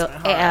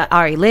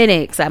Ari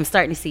Lennox. I'm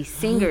starting to see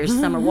singers,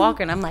 Summer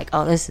Walker, and I'm like,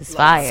 oh, this is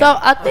fire. So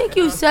I think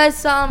you said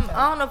something,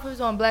 I don't know if it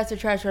was on Blast or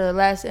Trash or the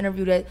last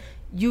interview, that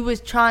you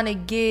was trying to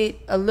get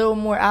a little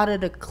more out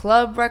of the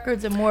club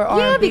records and more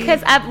R&B. Yeah,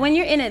 because when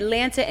you're in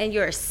Atlanta and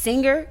you're a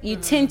singer, you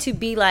tend to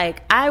be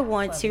like, I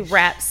want to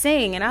rap,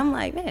 sing. And I'm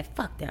like, man,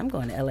 fuck that. I'm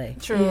going to L.A.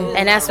 True.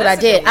 And that's what I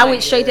did. I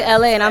went straight to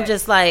L.A. and I'm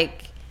just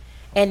like,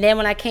 and then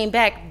when I came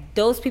back,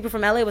 those people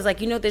from L.A. was like,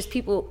 you know, there's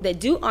people that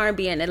do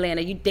R&B in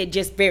Atlanta. They're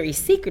just very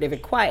secretive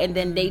and quiet. And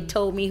then they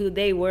told me who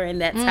they were, and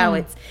that's how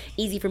it's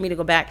easy for me to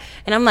go back.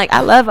 And I'm like,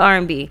 I love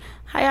R&B.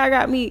 How y'all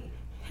got me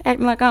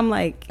acting like I'm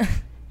like...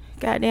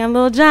 goddamn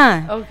Lil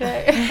Jon,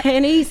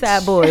 and East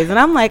Side Boys, and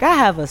I'm like, I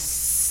have a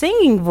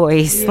singing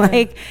voice,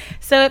 like,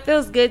 so it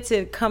feels good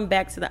to come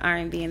back to the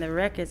R&B, and the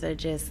records are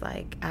just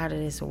like out of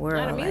this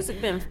world. The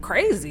music been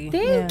crazy.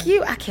 Thank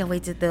you. I can't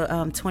wait to the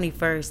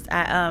 21st.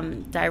 I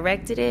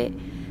directed it,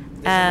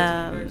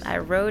 I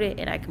wrote it,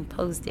 and I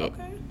composed it.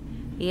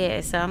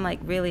 Yeah, so I'm like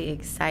really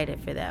excited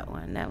for that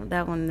one.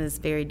 That one is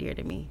very dear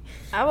to me.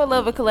 I would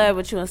love a collab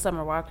with you and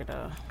Summer Walker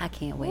though. I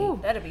can't wait. Ooh,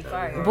 that'd be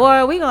fire.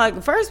 Boy, we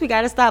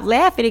gotta stop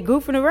laughing and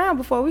goofing around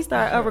before we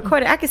start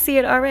recording. I can see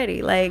it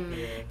already, like,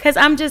 cause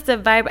I'm just a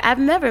vibe.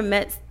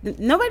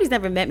 Nobody's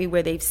never met me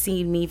where they've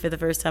seen me for the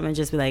first time and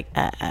just be like,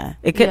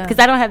 cause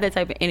I don't have that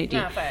type of energy.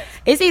 No,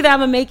 it's either I'm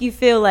gonna make you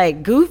feel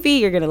like goofy,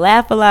 you're gonna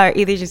laugh a lot, or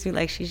either just be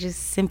like, she's just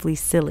simply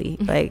silly.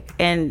 Like,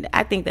 and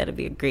I think that'd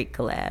be a great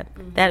collab.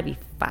 That'd be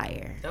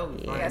fire.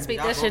 Yeah, speak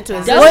that shit to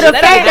Well, the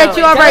fact that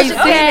you already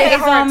said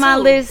is on my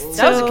list.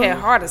 Doja Cat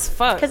hard as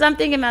fuck. Because I'm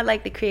thinking about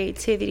like the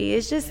creativity.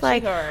 It's just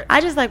like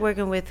I just like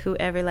working with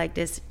whoever like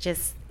this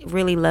just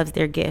really loves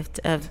their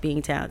gift of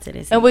being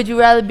talented. And would you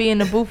rather be in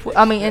the booth?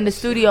 In the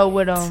studio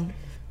with them?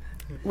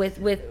 With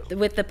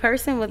the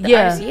person, with the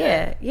artist,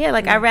 yeah.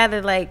 Like I'd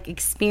rather like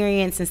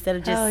experience instead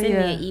of just send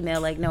me an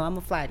email. Like, no, I'm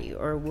gonna fly to you,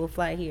 or we'll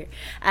fly here.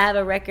 I have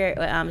a record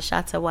with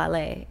Shatta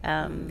Wale.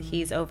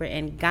 He's over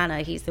in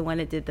Ghana. He's the one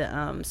that did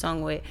the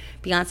song with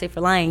Beyonce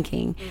for Lion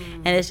King.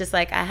 And it's just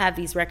like I have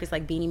these records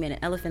like Beanie Man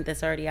and Elephant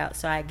that's already out.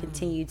 So I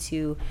continue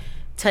to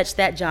touch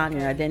that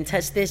genre, then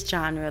touch this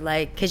genre,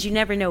 like, because you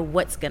never know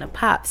what's gonna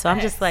pop. So I'm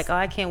just like, oh,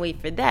 I can't wait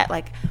for that.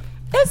 Like,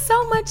 there's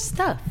so much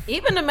stuff.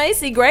 Even the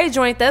Macy Gray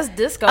joint, that's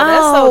disco.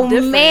 That's so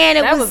different. Oh man,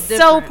 it was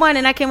so fun,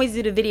 and I can't wait to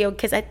do the video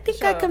because I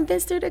think I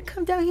convinced her to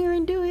come down here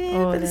and do it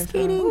for the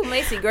skating. Ooh,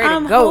 Macy Gray,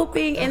 I'm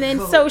hoping, and then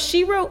so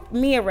she wrote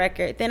me a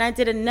record. Then I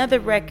did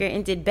another record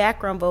and did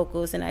background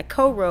vocals, and I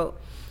co-wrote.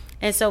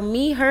 And so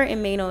me, her,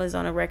 and Mano is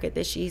on a record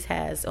that she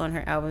has on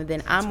her album.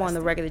 Then I'm on the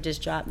record that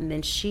just dropped, and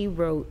then she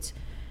wrote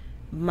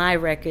my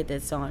record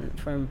that's on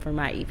for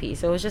my EP.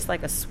 So it was just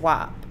like a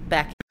swap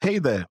back. Hey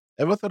there.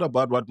 Ever thought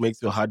about what makes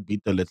your heart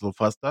beat a little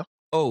faster?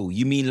 Oh,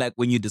 you mean like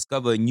when you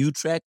discover a new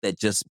track that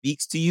just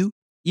speaks to you?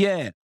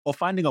 Yeah, or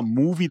finding a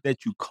movie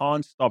that you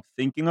can't stop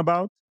thinking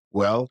about?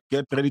 Well,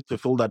 get ready to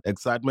feel that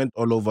excitement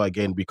all over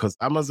again because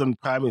Amazon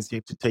Prime is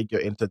here to take your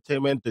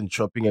entertainment and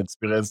shopping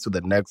experience to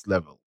the next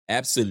level.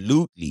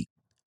 Absolutely.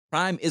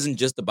 Prime isn't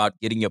just about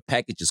getting your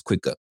packages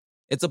quicker.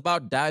 It's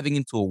about diving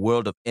into a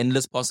world of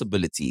endless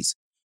possibilities,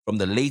 from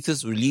the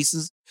latest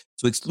releases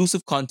to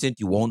exclusive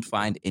content you won't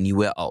find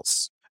anywhere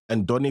else.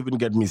 And don't even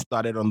get me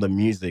started on the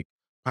music.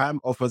 Prime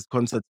offers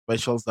concert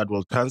specials that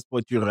will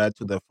transport you right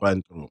to the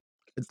front row.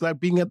 It's like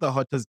being at the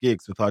hottest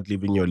gigs without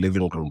leaving your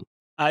living room.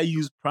 I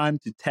use Prime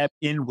to tap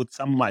in with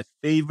some of my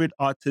favorite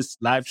artists'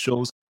 live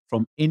shows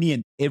from any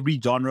and every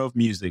genre of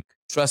music.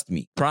 Trust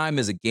me, Prime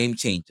is a game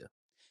changer.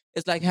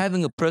 It's like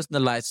having a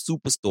personalized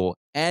superstore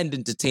and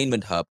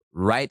entertainment hub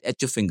right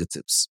at your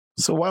fingertips.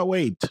 So why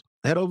wait?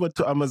 Head over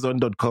to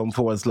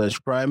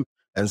amazon.com/Prime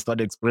and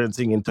start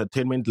experiencing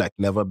entertainment like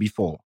never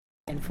before.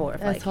 And forth,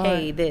 that's like, hard.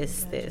 Hey,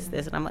 this,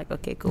 and I'm like,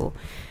 okay, cool.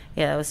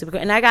 Yeah, that was super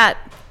cool. And I got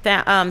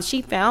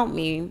she found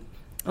me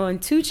on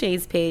 2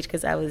 Chainz's page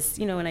because I was,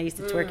 when I used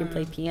to twerk and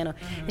play piano,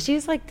 and she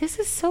was like, "This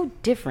is so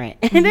different."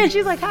 And then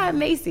she's like, "Hi, I'm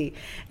Macy,"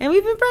 and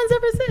we've been friends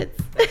ever since.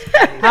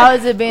 How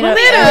has it been in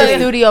the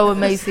studio with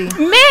Macy? Man,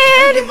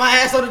 I get my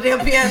ass on the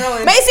damn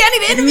piano. Macy, I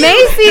need to interview.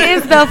 Macy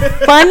is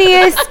the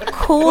funniest,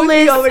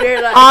 coolest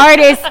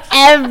artist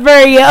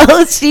ever,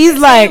 yo. She's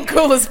like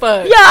cool as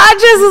fuck. Yo, I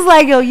just was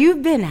like, yo,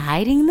 you've been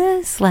hiding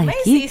this? Like,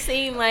 Macy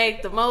seemed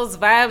like the most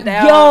vibed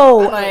out. Yo,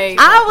 like,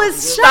 I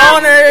was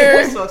shocked.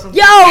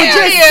 Yo,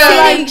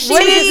 just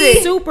what is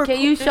it? Super. Can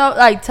you show,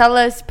 tell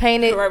us,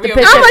 paint it? The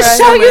picture I'm gonna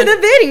show you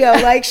the video.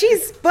 Like,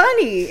 she's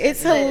funny.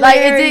 It's hilarious. Like,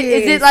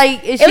 is it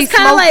like, is she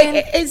smoking?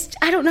 Like,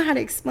 I don't know how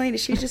to explain it.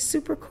 She's just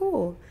super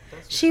cool.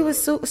 She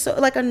was so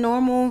like a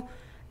normal,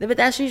 but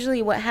that's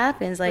usually what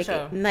happens. Like,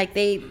 like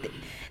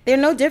they're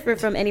no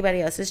different from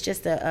anybody else. It's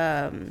just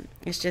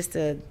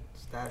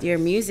your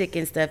music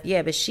and stuff.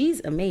 Yeah, but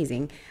she's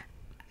amazing.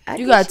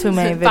 You got too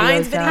many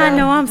videos. I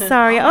know. I'm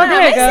sorry. Oh,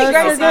 there it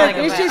goes.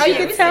 It's just you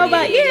can tell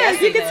by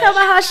you can tell by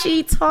how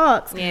she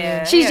talks.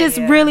 Yeah, she's just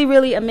really,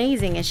 really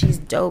amazing, and she's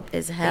dope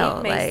as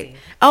hell. Like,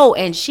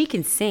 and she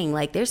can sing.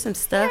 Like, there's some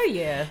stuff.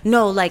 Yeah.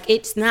 No, like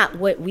it's not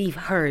what we've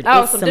heard.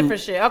 Oh, it's some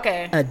different shit.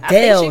 Okay.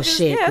 Adele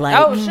shit. Yeah.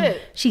 Like,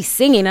 shit. She's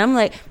singing. I'm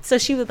like, so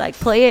she would like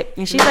play it,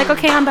 and she's like,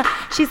 okay,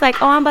 she's like,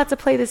 I'm about to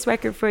play this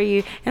record for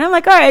you, and I'm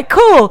like, all right,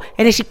 cool.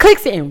 And then she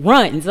clicks it and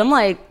runs. I'm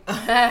like.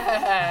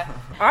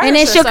 And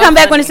then she'll come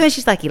back when it's finished.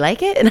 She's like, "You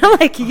like it?" And I'm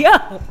like, "Yo,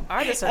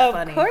 artists are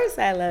funny. Of course,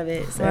 I love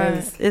it.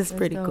 So it's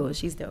pretty cool.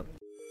 She's dope."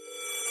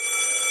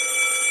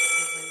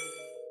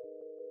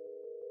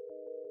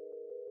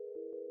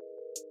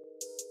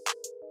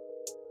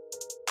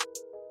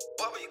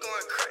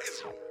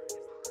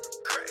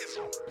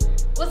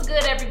 What's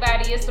good,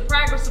 everybody? It's the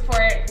Progress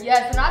Report.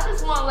 Yes, and I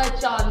just want to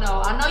let y'all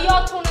know. I know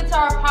y'all tune into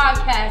our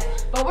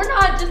podcast, but we're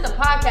not just a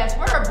podcast.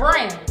 We're a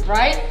brand,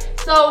 right?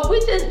 So we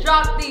just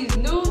dropped these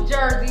new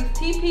jerseys,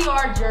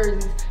 TPR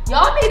jerseys.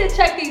 Y'all need to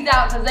check these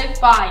out because they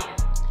fire.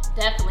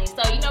 Definitely.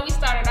 So, we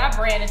started our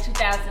brand in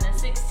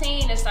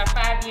 2016. It's our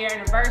 5-year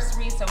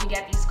anniversary. So we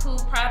got these cool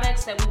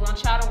products that we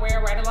want y'all to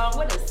wear right along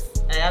with us.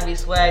 Hey, I be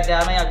swagged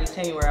out, man. I be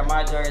 10 wearing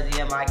my jersey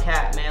and my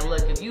cap, man.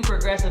 Look, if you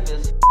progressive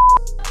as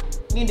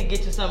You need to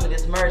get you some of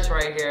this merch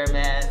right here,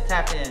 man.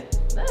 Tap in.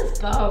 Let's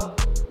go.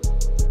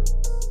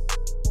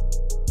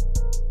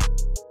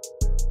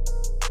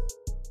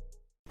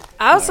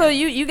 Also,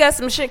 you got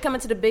some shit coming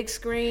to the big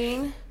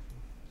screen.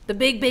 The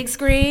big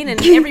screen,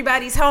 and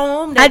everybody's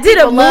home. I did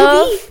a movie.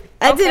 Love.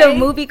 I did a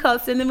movie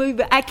called Send the Movie,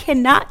 but I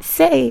cannot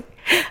say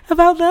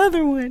about the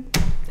other one.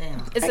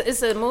 Damn.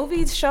 It's a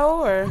movie show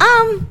or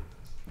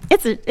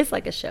it's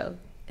like a show.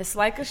 It's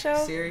like a show.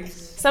 Series.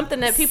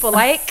 Something that people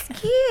like.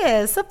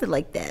 Yeah, something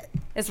like that.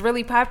 It's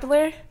really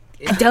popular.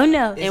 I don't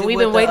know. And we've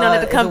been waiting on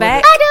it to come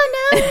back. I don't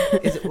know.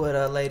 Is it with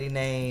a lady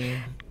named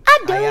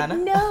I don't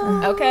Ayana?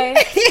 know. Okay.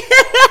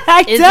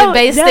 Is it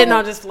based in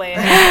on just playing?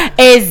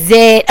 Is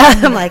it?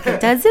 I'm like,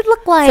 does it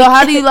look like? So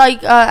how do you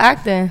like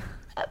acting?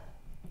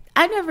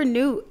 I never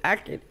knew I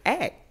could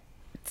act.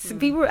 So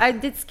I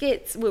did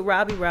skits with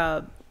Robbie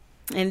Rob,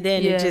 and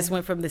then it just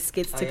went from the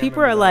skits to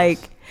people are like.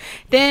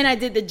 Then I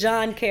did the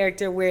John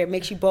character where it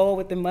makes you bold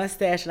with the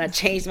mustache, and I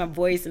changed my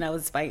voice, and I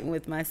was fighting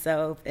with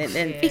myself. And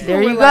then people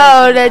there you were go,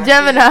 like, that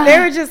Gemini. They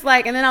were just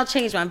like, and then I'll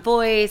change my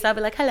voice. I'll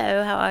be like,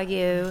 "Hello, how are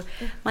you?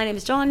 My name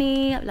is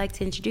Jhonni. I'd like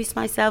to introduce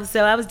myself."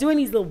 So I was doing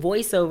these little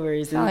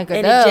voiceovers, and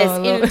it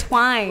just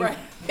intertwined.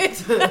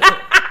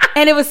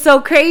 And it was so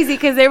crazy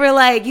because they were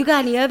like, "You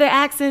got any other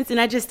accents?" And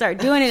I just start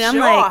doing it. And I'm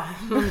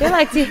like, they're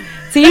like,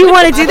 "So you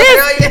want to do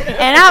this?"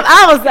 And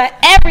I was like,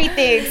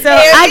 everything. So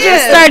I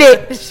just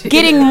started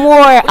getting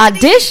more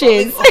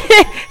auditions.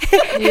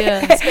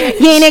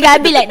 You ain't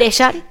gotta be like that,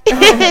 shawty.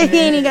 You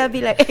ain't gotta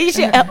be like,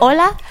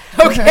 hola.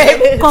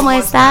 Okay. ¿Cómo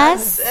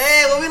estás?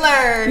 Hey, what we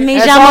learned? Me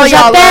llamo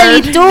Japel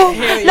y tú.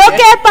 Lo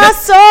que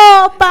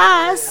pasó.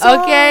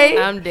 Okay.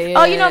 I'm dead.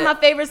 Oh, you know what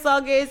my favorite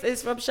song is?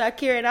 It's from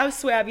Shakira, and I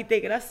swear I be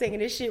thinking I'm singing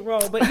this shit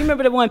wrong. But you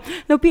remember the one?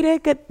 No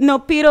pido que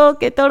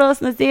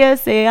todos los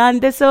días sean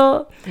de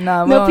eso.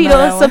 No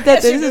pido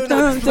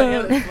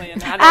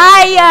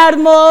Ay,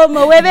 armo,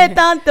 mueve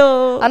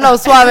tanto. I know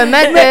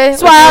suavemente.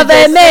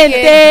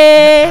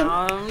 Suavemente.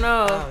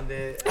 No.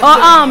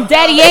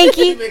 Daddy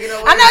Yankee.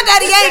 I know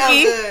Daddy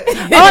Yankee.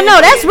 Oh no,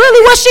 that's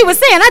really what she was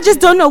saying. I just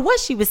don't know what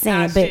she was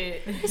saying, but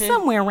it's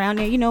somewhere around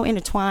there,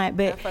 intertwined.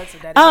 But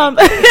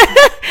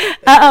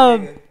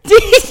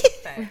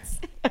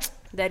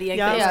Daddy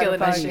Yankee was killing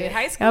that shit.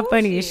 High school. I'm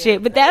funny as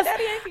shit. But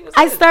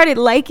I started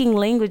liking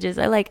languages.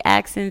 I like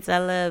accents. I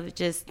love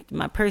just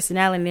my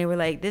personality. And they were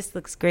like, "This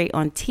looks great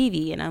on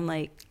TV," and I'm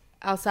like,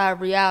 outside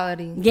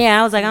reality. Yeah,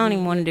 I was like, I don't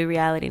even want to do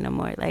reality no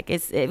more. Like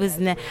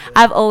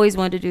I've always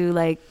wanted to do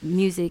like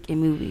music and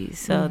movies.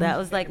 So that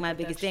was like my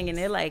biggest thing. And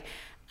they're like,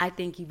 I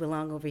think you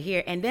belong over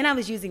here. And then I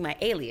was using my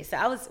alias. So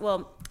I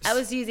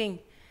was using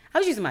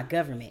my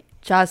government.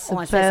 So I was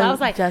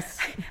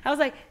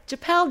like,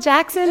 Japel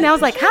Jackson. And I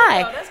was like,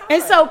 hi.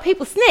 And so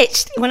people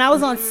snitched when I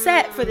was on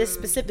set for this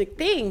specific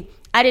thing.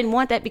 I didn't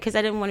want that because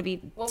I didn't want to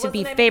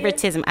be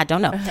favoritism. I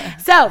don't know.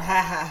 So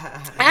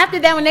after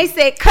that, when they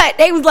said cut,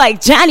 they was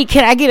like, Jhonni,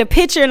 can I get a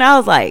picture? And I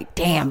was like,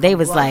 damn. They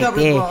was like,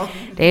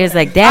 they was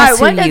like, that's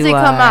who you are. When does it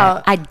come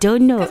out? I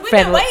don't know. We've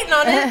been waiting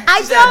on it.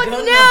 I don't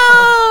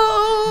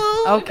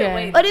know.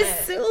 Okay. But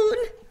it's soon.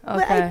 Okay.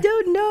 But I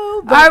don't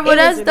know. All right, well,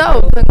 that's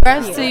dope.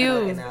 Congrats to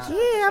you.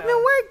 Yeah, I've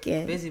been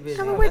working. Busy. I've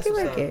been working.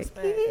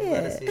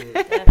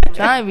 Yeah.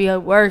 Trying to be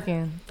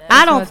working.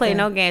 I don't play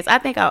no games. I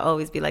think I'll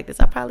always be like this.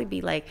 I'll probably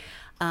be like,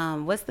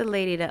 what's the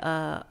lady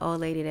that old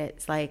lady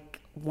that's like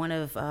one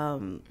of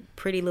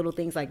Pretty Little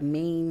Things, like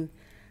Mean.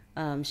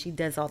 She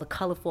does all the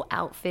colorful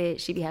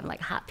outfits. She be having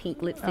like hot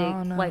pink lipstick,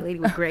 white lady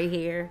with gray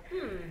hair.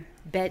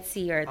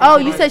 Betsy or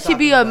you said she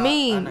be a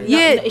meme.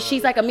 Yeah,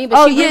 she's like a meme,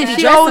 but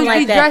she always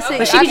be dressing.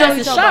 But she be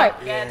dressing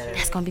sharp. Yeah.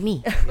 That's gonna be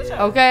me.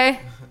 Okay.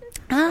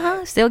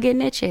 Still getting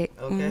that check.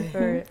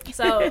 Okay.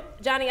 So,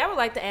 Jhonni, I would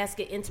like to ask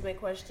an intimate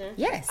question.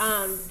 Yes.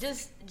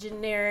 Just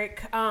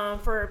generic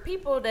for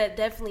people that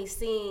definitely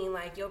seen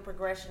like your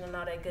progression and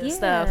all that good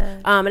stuff.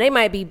 And they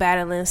might be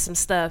battling some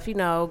stuff,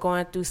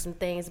 going through some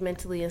things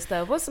mentally and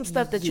stuff. What's some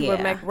stuff that you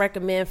would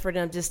recommend for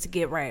them just to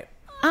get right?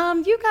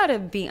 You gotta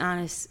be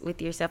honest with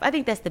yourself. I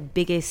think that's the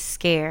biggest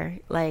scare.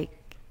 Like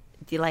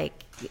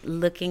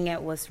looking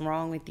at what's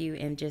wrong with you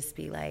and just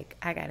be like,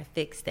 I gotta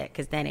fix that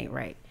because that ain't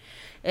right.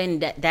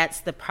 And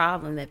that's the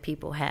problem that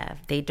people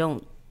have. They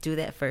don't do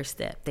that first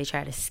step. They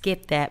try to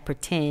skip that,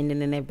 pretend, and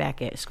then they're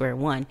back at square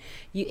one.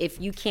 If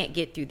you can't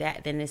get through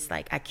that, then it's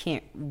like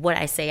what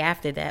I say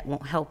after that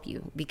won't help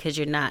you because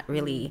you're not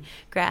really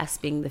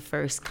grasping the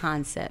first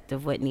concept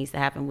of what needs to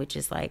happen, which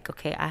is like,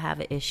 okay, I have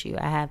an issue.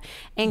 I have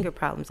anger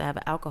problems. I have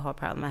an alcohol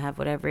problem. I have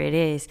whatever it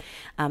is.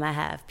 I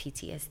have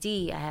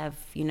PTSD. I have,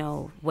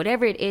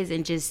 whatever it is,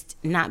 and just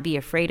not be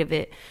afraid of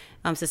it.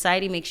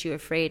 Society makes you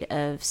afraid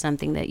of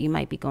something that you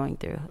might be going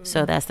through.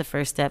 So that's the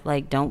first step.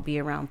 Like, don't be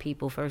around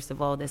people, first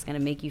of all, that's going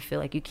to make you feel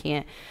like you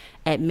can't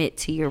admit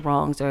to your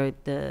wrongs or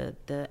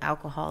the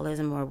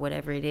alcoholism or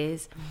whatever it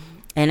is.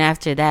 And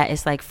after that,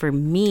 it's like, for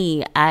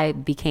me, I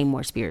became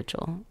more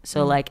spiritual.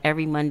 So like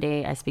every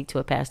Monday I speak to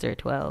a pastor at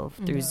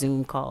 12 through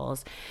Zoom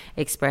calls,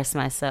 express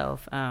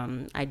myself.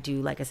 I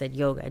do, like I said,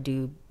 yoga. I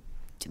do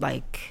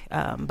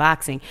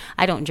boxing.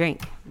 I don't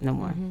drink no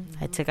more.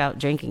 I took out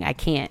drinking. I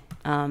can't.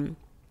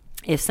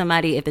 If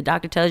the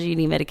doctor tells you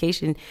need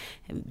medication,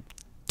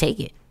 take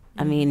it.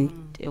 I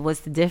mean,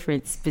 what's the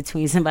difference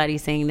between somebody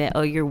saying that,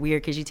 oh, you're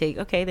weird because you take,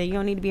 okay, then you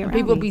don't need to be around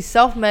People me. be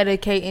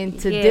self-medicating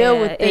to deal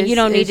with this and you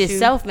don't need to issue.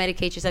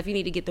 self-medicate yourself. You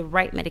need to get the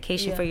right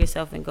medication for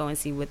yourself and go and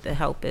see what the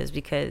help is,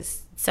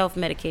 because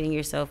self-medicating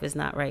yourself is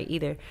not right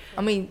either.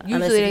 I mean,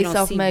 Unless usually you they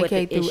don't see what the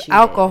self-medicate through issue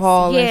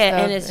alcohol is. and Yeah,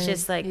 stuff, and it's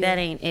just like, that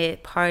ain't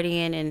it.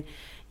 Partying, and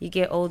you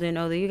get older and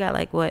older, you got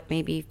like what,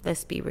 maybe,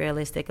 let's be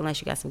realistic,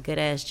 unless you got some good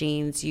ass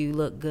genes, you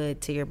look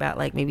good till you're about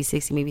like maybe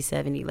 60, maybe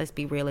 70, let's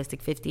be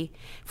realistic, 50,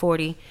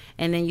 40,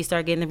 and then you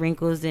start getting the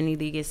wrinkles, then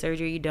either you get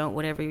surgery or you don't,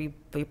 whatever your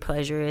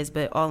pleasure is,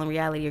 but all in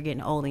reality, you're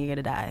getting old and you're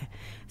gonna die.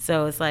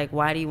 So it's like,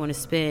 why do you want to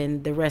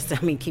spend the rest of,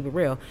 keep it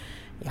real,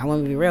 I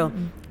want to be real,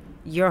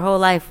 your whole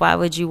life, why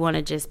would you want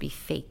to just be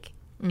fake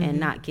and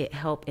not get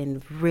help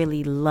and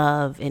really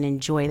love and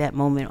enjoy that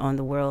moment on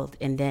the world,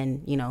 and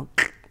then,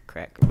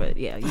 crack? But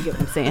yeah, you get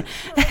what I'm saying.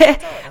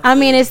 I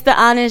mean, it's the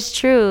honest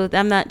truth.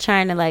 I'm not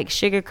trying to like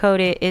sugarcoat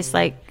it. It's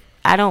like,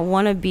 I don't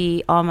want to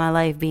be all my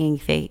life being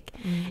fake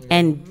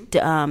and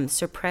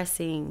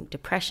suppressing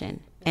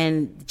depression,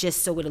 and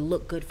just so it'll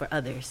look good for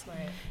others.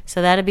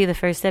 So that'll be the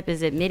first step,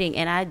 is admitting.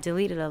 And I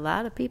deleted a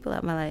lot of people out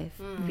of my life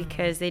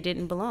because they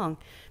didn't belong.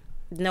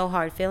 No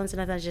hard feelings or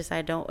nothing. It's just,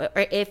 I don't,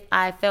 or if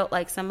I felt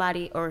like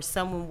somebody or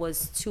someone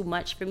was too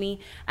much for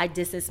me, I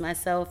distanced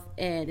myself.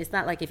 And it's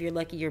not like if you're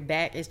lucky you're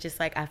back. It's just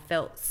like I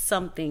felt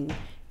something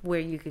where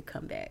you could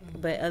come back.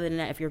 But other than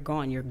that, if you're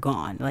gone, you're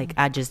gone. Like,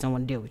 I just don't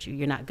want to deal with you.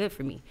 You're not good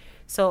for me.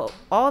 So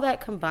all that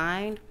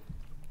combined,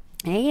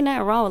 ain't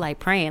nothing wrong with like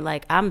praying.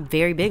 Like, I'm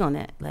very big on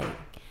that. Like,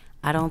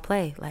 I don't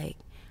play. Like,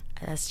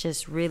 that's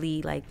just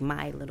really like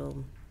my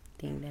little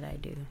thing that I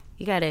do.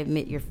 You got to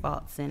admit your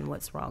faults and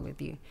what's wrong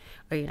with you,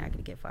 or you're not going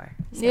to get far.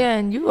 So. Yeah,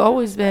 and you've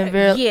always been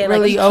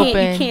really like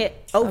open. You can't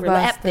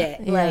overlap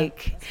that. Yeah.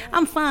 Like,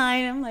 I'm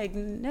fine. I'm like,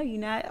 no,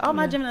 you're not. All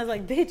my Geminis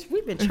like, bitch,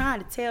 we've been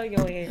trying to tell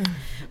your ass,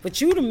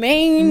 but you the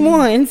main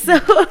one. So,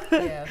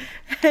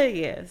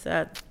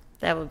 so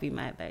that would be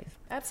my advice.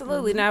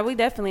 Absolutely. Now, we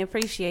definitely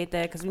appreciate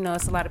that, because we know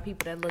it's a lot of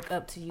people that look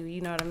up to you. You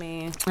know what I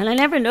mean? And I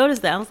never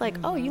noticed that. I was like,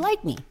 oh, you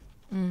like me.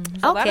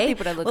 Okay. A lot of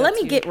people that look well, up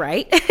let me to get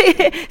right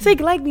so you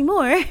can like me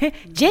more,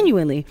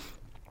 genuinely.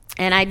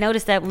 And I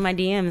noticed that with my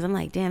DMs. I'm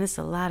like, damn, it's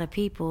a lot of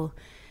people.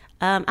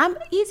 I'm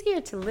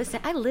easier to listen.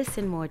 I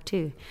listen more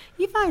too.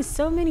 You find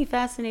so many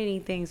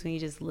fascinating things when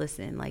you just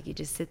listen. Like, you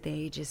just sit there,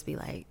 you just be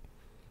like,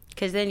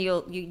 because then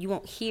you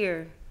won't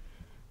hear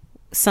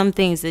some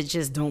things that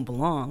just don't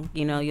belong.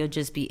 You'll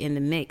just be in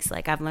the mix.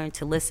 Like, I've learned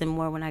to listen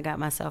more when I got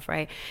myself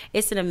right.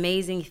 It's an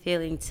amazing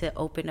feeling to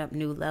open up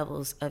new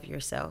levels of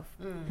yourself.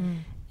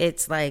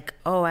 It's like,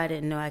 oh, I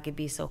didn't know I could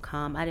be so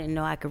calm. I didn't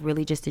know I could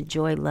really just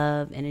enjoy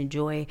love and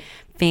enjoy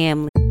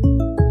family.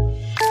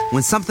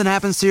 When something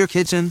happens to your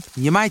kitchen,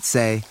 you might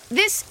say,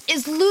 "This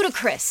is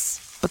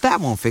ludicrous." But that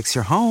won't fix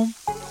your home.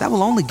 That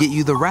will only get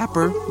you the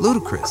rapper,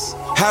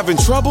 Ludacris. Having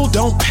trouble?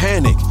 Don't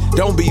panic.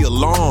 Don't be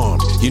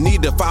alarmed. You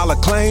need to file a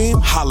claim?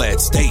 Holla at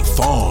State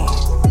Farm.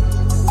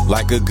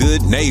 Like a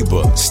good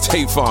neighbor,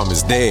 State Farm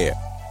is there.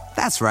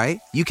 That's right.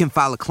 You can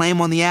file a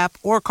claim on the app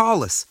or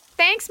call us.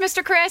 Thanks,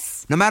 Mr.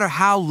 Chris. No matter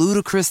how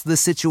ludicrous the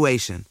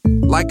situation,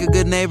 like a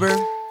good neighbor,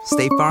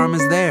 State Farm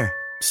is there.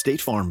 State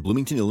Farm,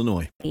 Bloomington,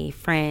 Illinois.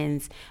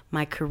 Friends,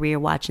 my career,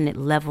 watching it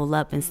level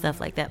up and stuff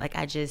like that. Like,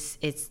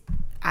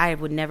 I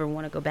would never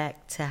want to go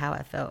back to how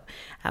I felt.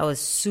 I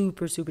was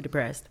super, super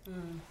depressed.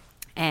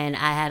 And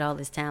I had all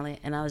this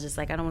talent, and I was just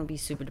like, I don't want to be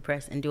super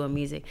depressed and doing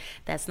music.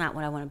 That's not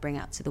what I want to bring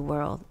out to the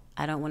world.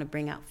 I don't want to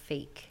bring out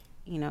fake,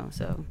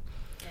 so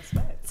that's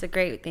right. It's a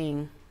great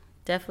thing.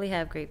 Definitely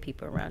have great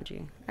people around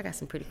you. I got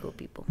some pretty cool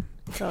people.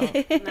 So,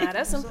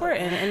 that's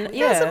important. And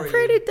yeah, some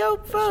pretty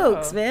dope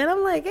folks, man.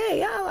 I'm like,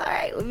 hey, y'all all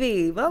right with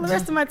me. But all the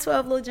rest of my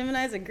 12 little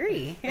Geminis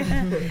agree.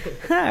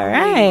 All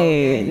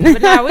right.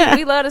 But now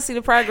we love to see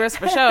the progress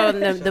for sure.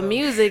 And the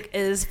music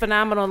is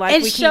phenomenal. Like,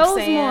 it we shows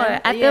keep saying.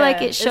 more. I feel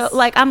like it shows.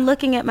 Like, I'm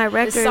looking at my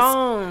records,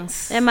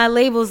 songs, and my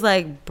label's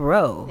like,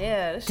 bro,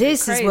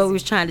 this is what we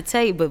was trying to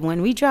tell you. But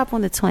when we drop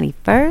on the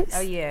 21st, oh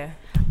yeah.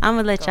 I'm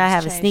gonna let y'all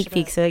have a sneak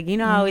peek. So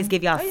I always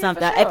give y'all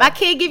something. Sure. If I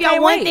can't give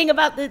y'all one thing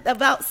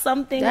about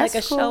something, that's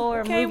like a cool. show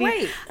or a movie,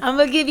 wait. I'm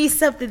gonna give you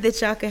something that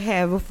y'all can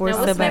have before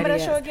somebody else. What's the name of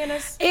that show again?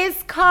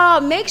 It's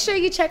called. Make sure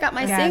you check out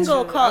my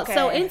single called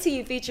 "So Into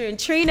You" featuring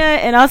Trina,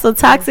 and also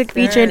 "Toxic"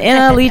 featuring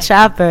NLE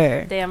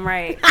Chopper. Damn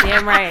right.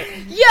 Damn right.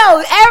 Yo,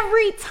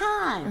 every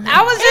time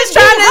I was just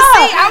trying to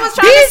see. I was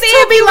trying to see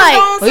if be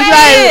like,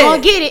 we're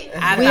gonna get it.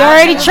 We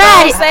already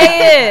tried it.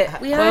 Say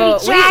it. We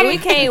already tried it. We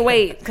can't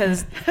wait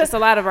because it's a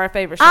lot of our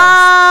favorite shows.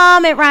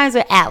 It rhymes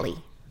with Allie.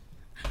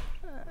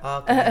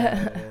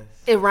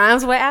 It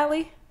rhymes with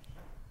Allie?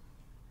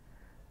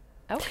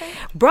 Okay.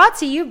 Brought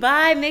to you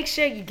by, make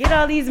sure you get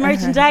all these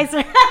merchandise.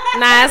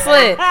 Nah, it's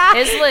lit.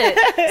 It's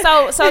lit.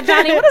 So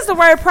Jhonni, what does the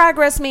word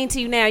progress mean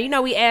to you now? You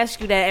know we ask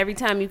you that every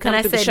time you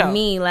come to the show. And I said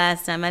me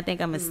last time. I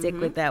think I'm going to stick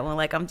with that one.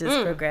 Like, I'm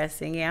just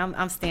progressing. Yeah,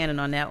 I'm standing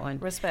on that one.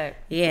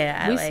 Respect. Yeah,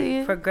 I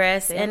like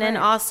progress. And then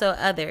also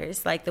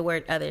others, like the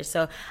word others.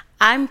 So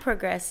I'm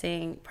progress.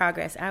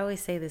 I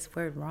always say this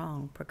word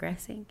wrong.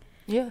 Progressing.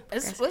 Yeah,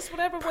 it's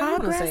whatever way you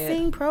want to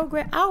say it.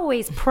 Progress.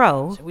 Always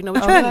pro. We know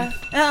what you mean.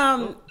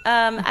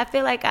 I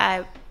feel like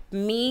I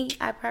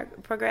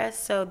progress,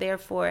 so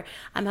therefore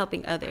I'm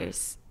helping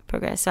others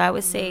progress. So I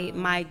would say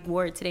my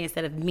word today,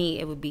 instead of me,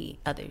 it would be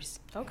others.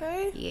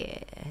 Okay.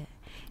 Yeah.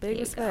 Big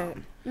respect.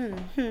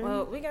 Mm-hmm.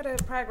 Well, we got a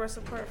progress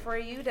report for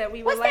you that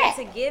we would like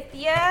to gift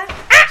you.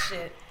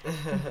 Shit.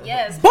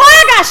 Yes. Boy,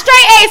 I got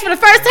straight A's for the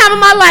first time in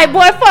my life.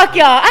 Boy, fuck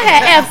y'all. I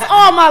had F's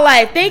all my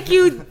life. Thank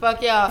you.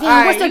 Fuck y'all.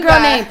 Damn, what's the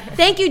girl name?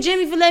 Thank you,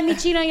 Jimmy, for letting me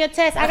cheat on your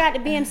test. I got the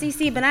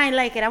BMCC, but I ain't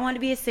like it. I wanted to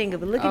be a singer,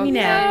 but look at me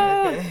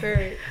now.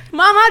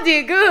 Mom, I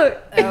did good.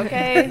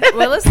 Okay.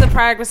 Well, it's the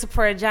progress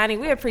report, Jhonni.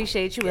 We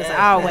appreciate you as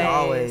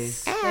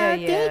always.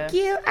 Thank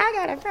you. I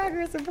got a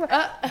progress report.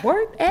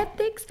 Work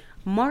ethics.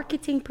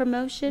 Marketing,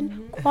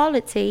 promotion,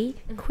 quality,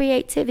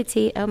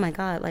 creativity. Oh my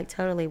God, like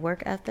totally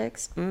work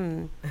ethics.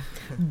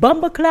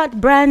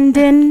 Bumbleclot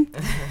branding,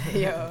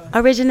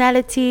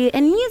 originality,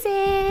 and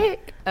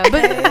music. But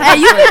hey,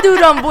 you can do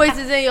them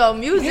voices in your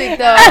music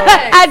though.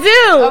 I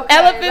do. Okay,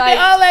 Elephant, like,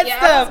 all that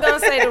stuff. I was gonna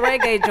say the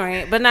reggae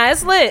joint, but nah,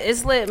 it's lit.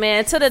 It's lit, man.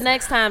 Until the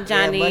next time,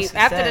 Jhonni.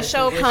 After the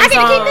show comes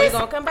on, we're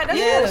gonna come back.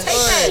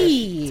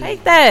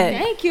 Take that.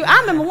 Thank you. I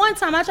remember one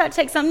time I tried to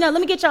take something else.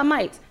 Let me get y'all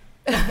mics.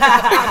 Damn.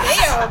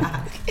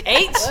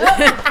 H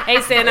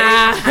said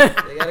nah.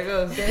 They gotta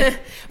go.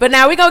 But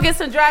now we gonna get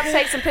some drops,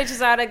 take some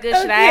pictures, all that good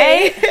shit.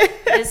 Alright?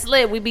 It's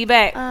lit. We be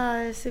back.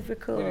 It's super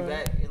cool.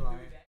 Alright,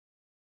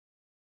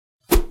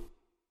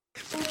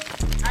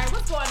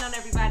 what's going on,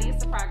 everybody?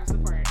 It's the progress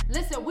report.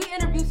 Listen, we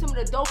interview some of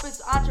the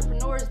dopest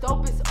entrepreneurs,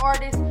 dopest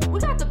artists. We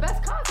got the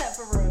best content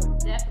for real.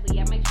 Definitely.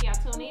 Yeah, make sure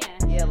y'all tune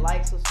in. Yeah,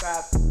 like,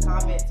 subscribe,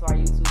 comment to our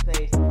YouTube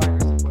page, The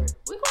Progress Report.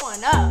 We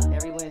going up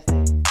every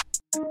Wednesday.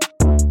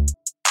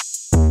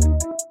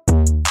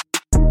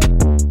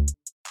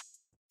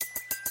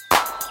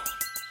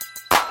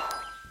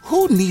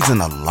 Who needs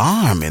an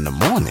alarm in the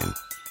morning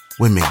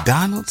when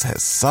McDonald's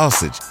has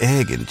sausage,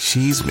 egg, and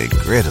cheese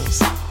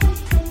McGriddles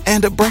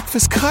and a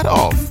breakfast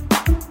cutoff?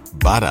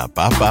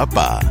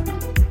 Ba-da-ba-ba-ba.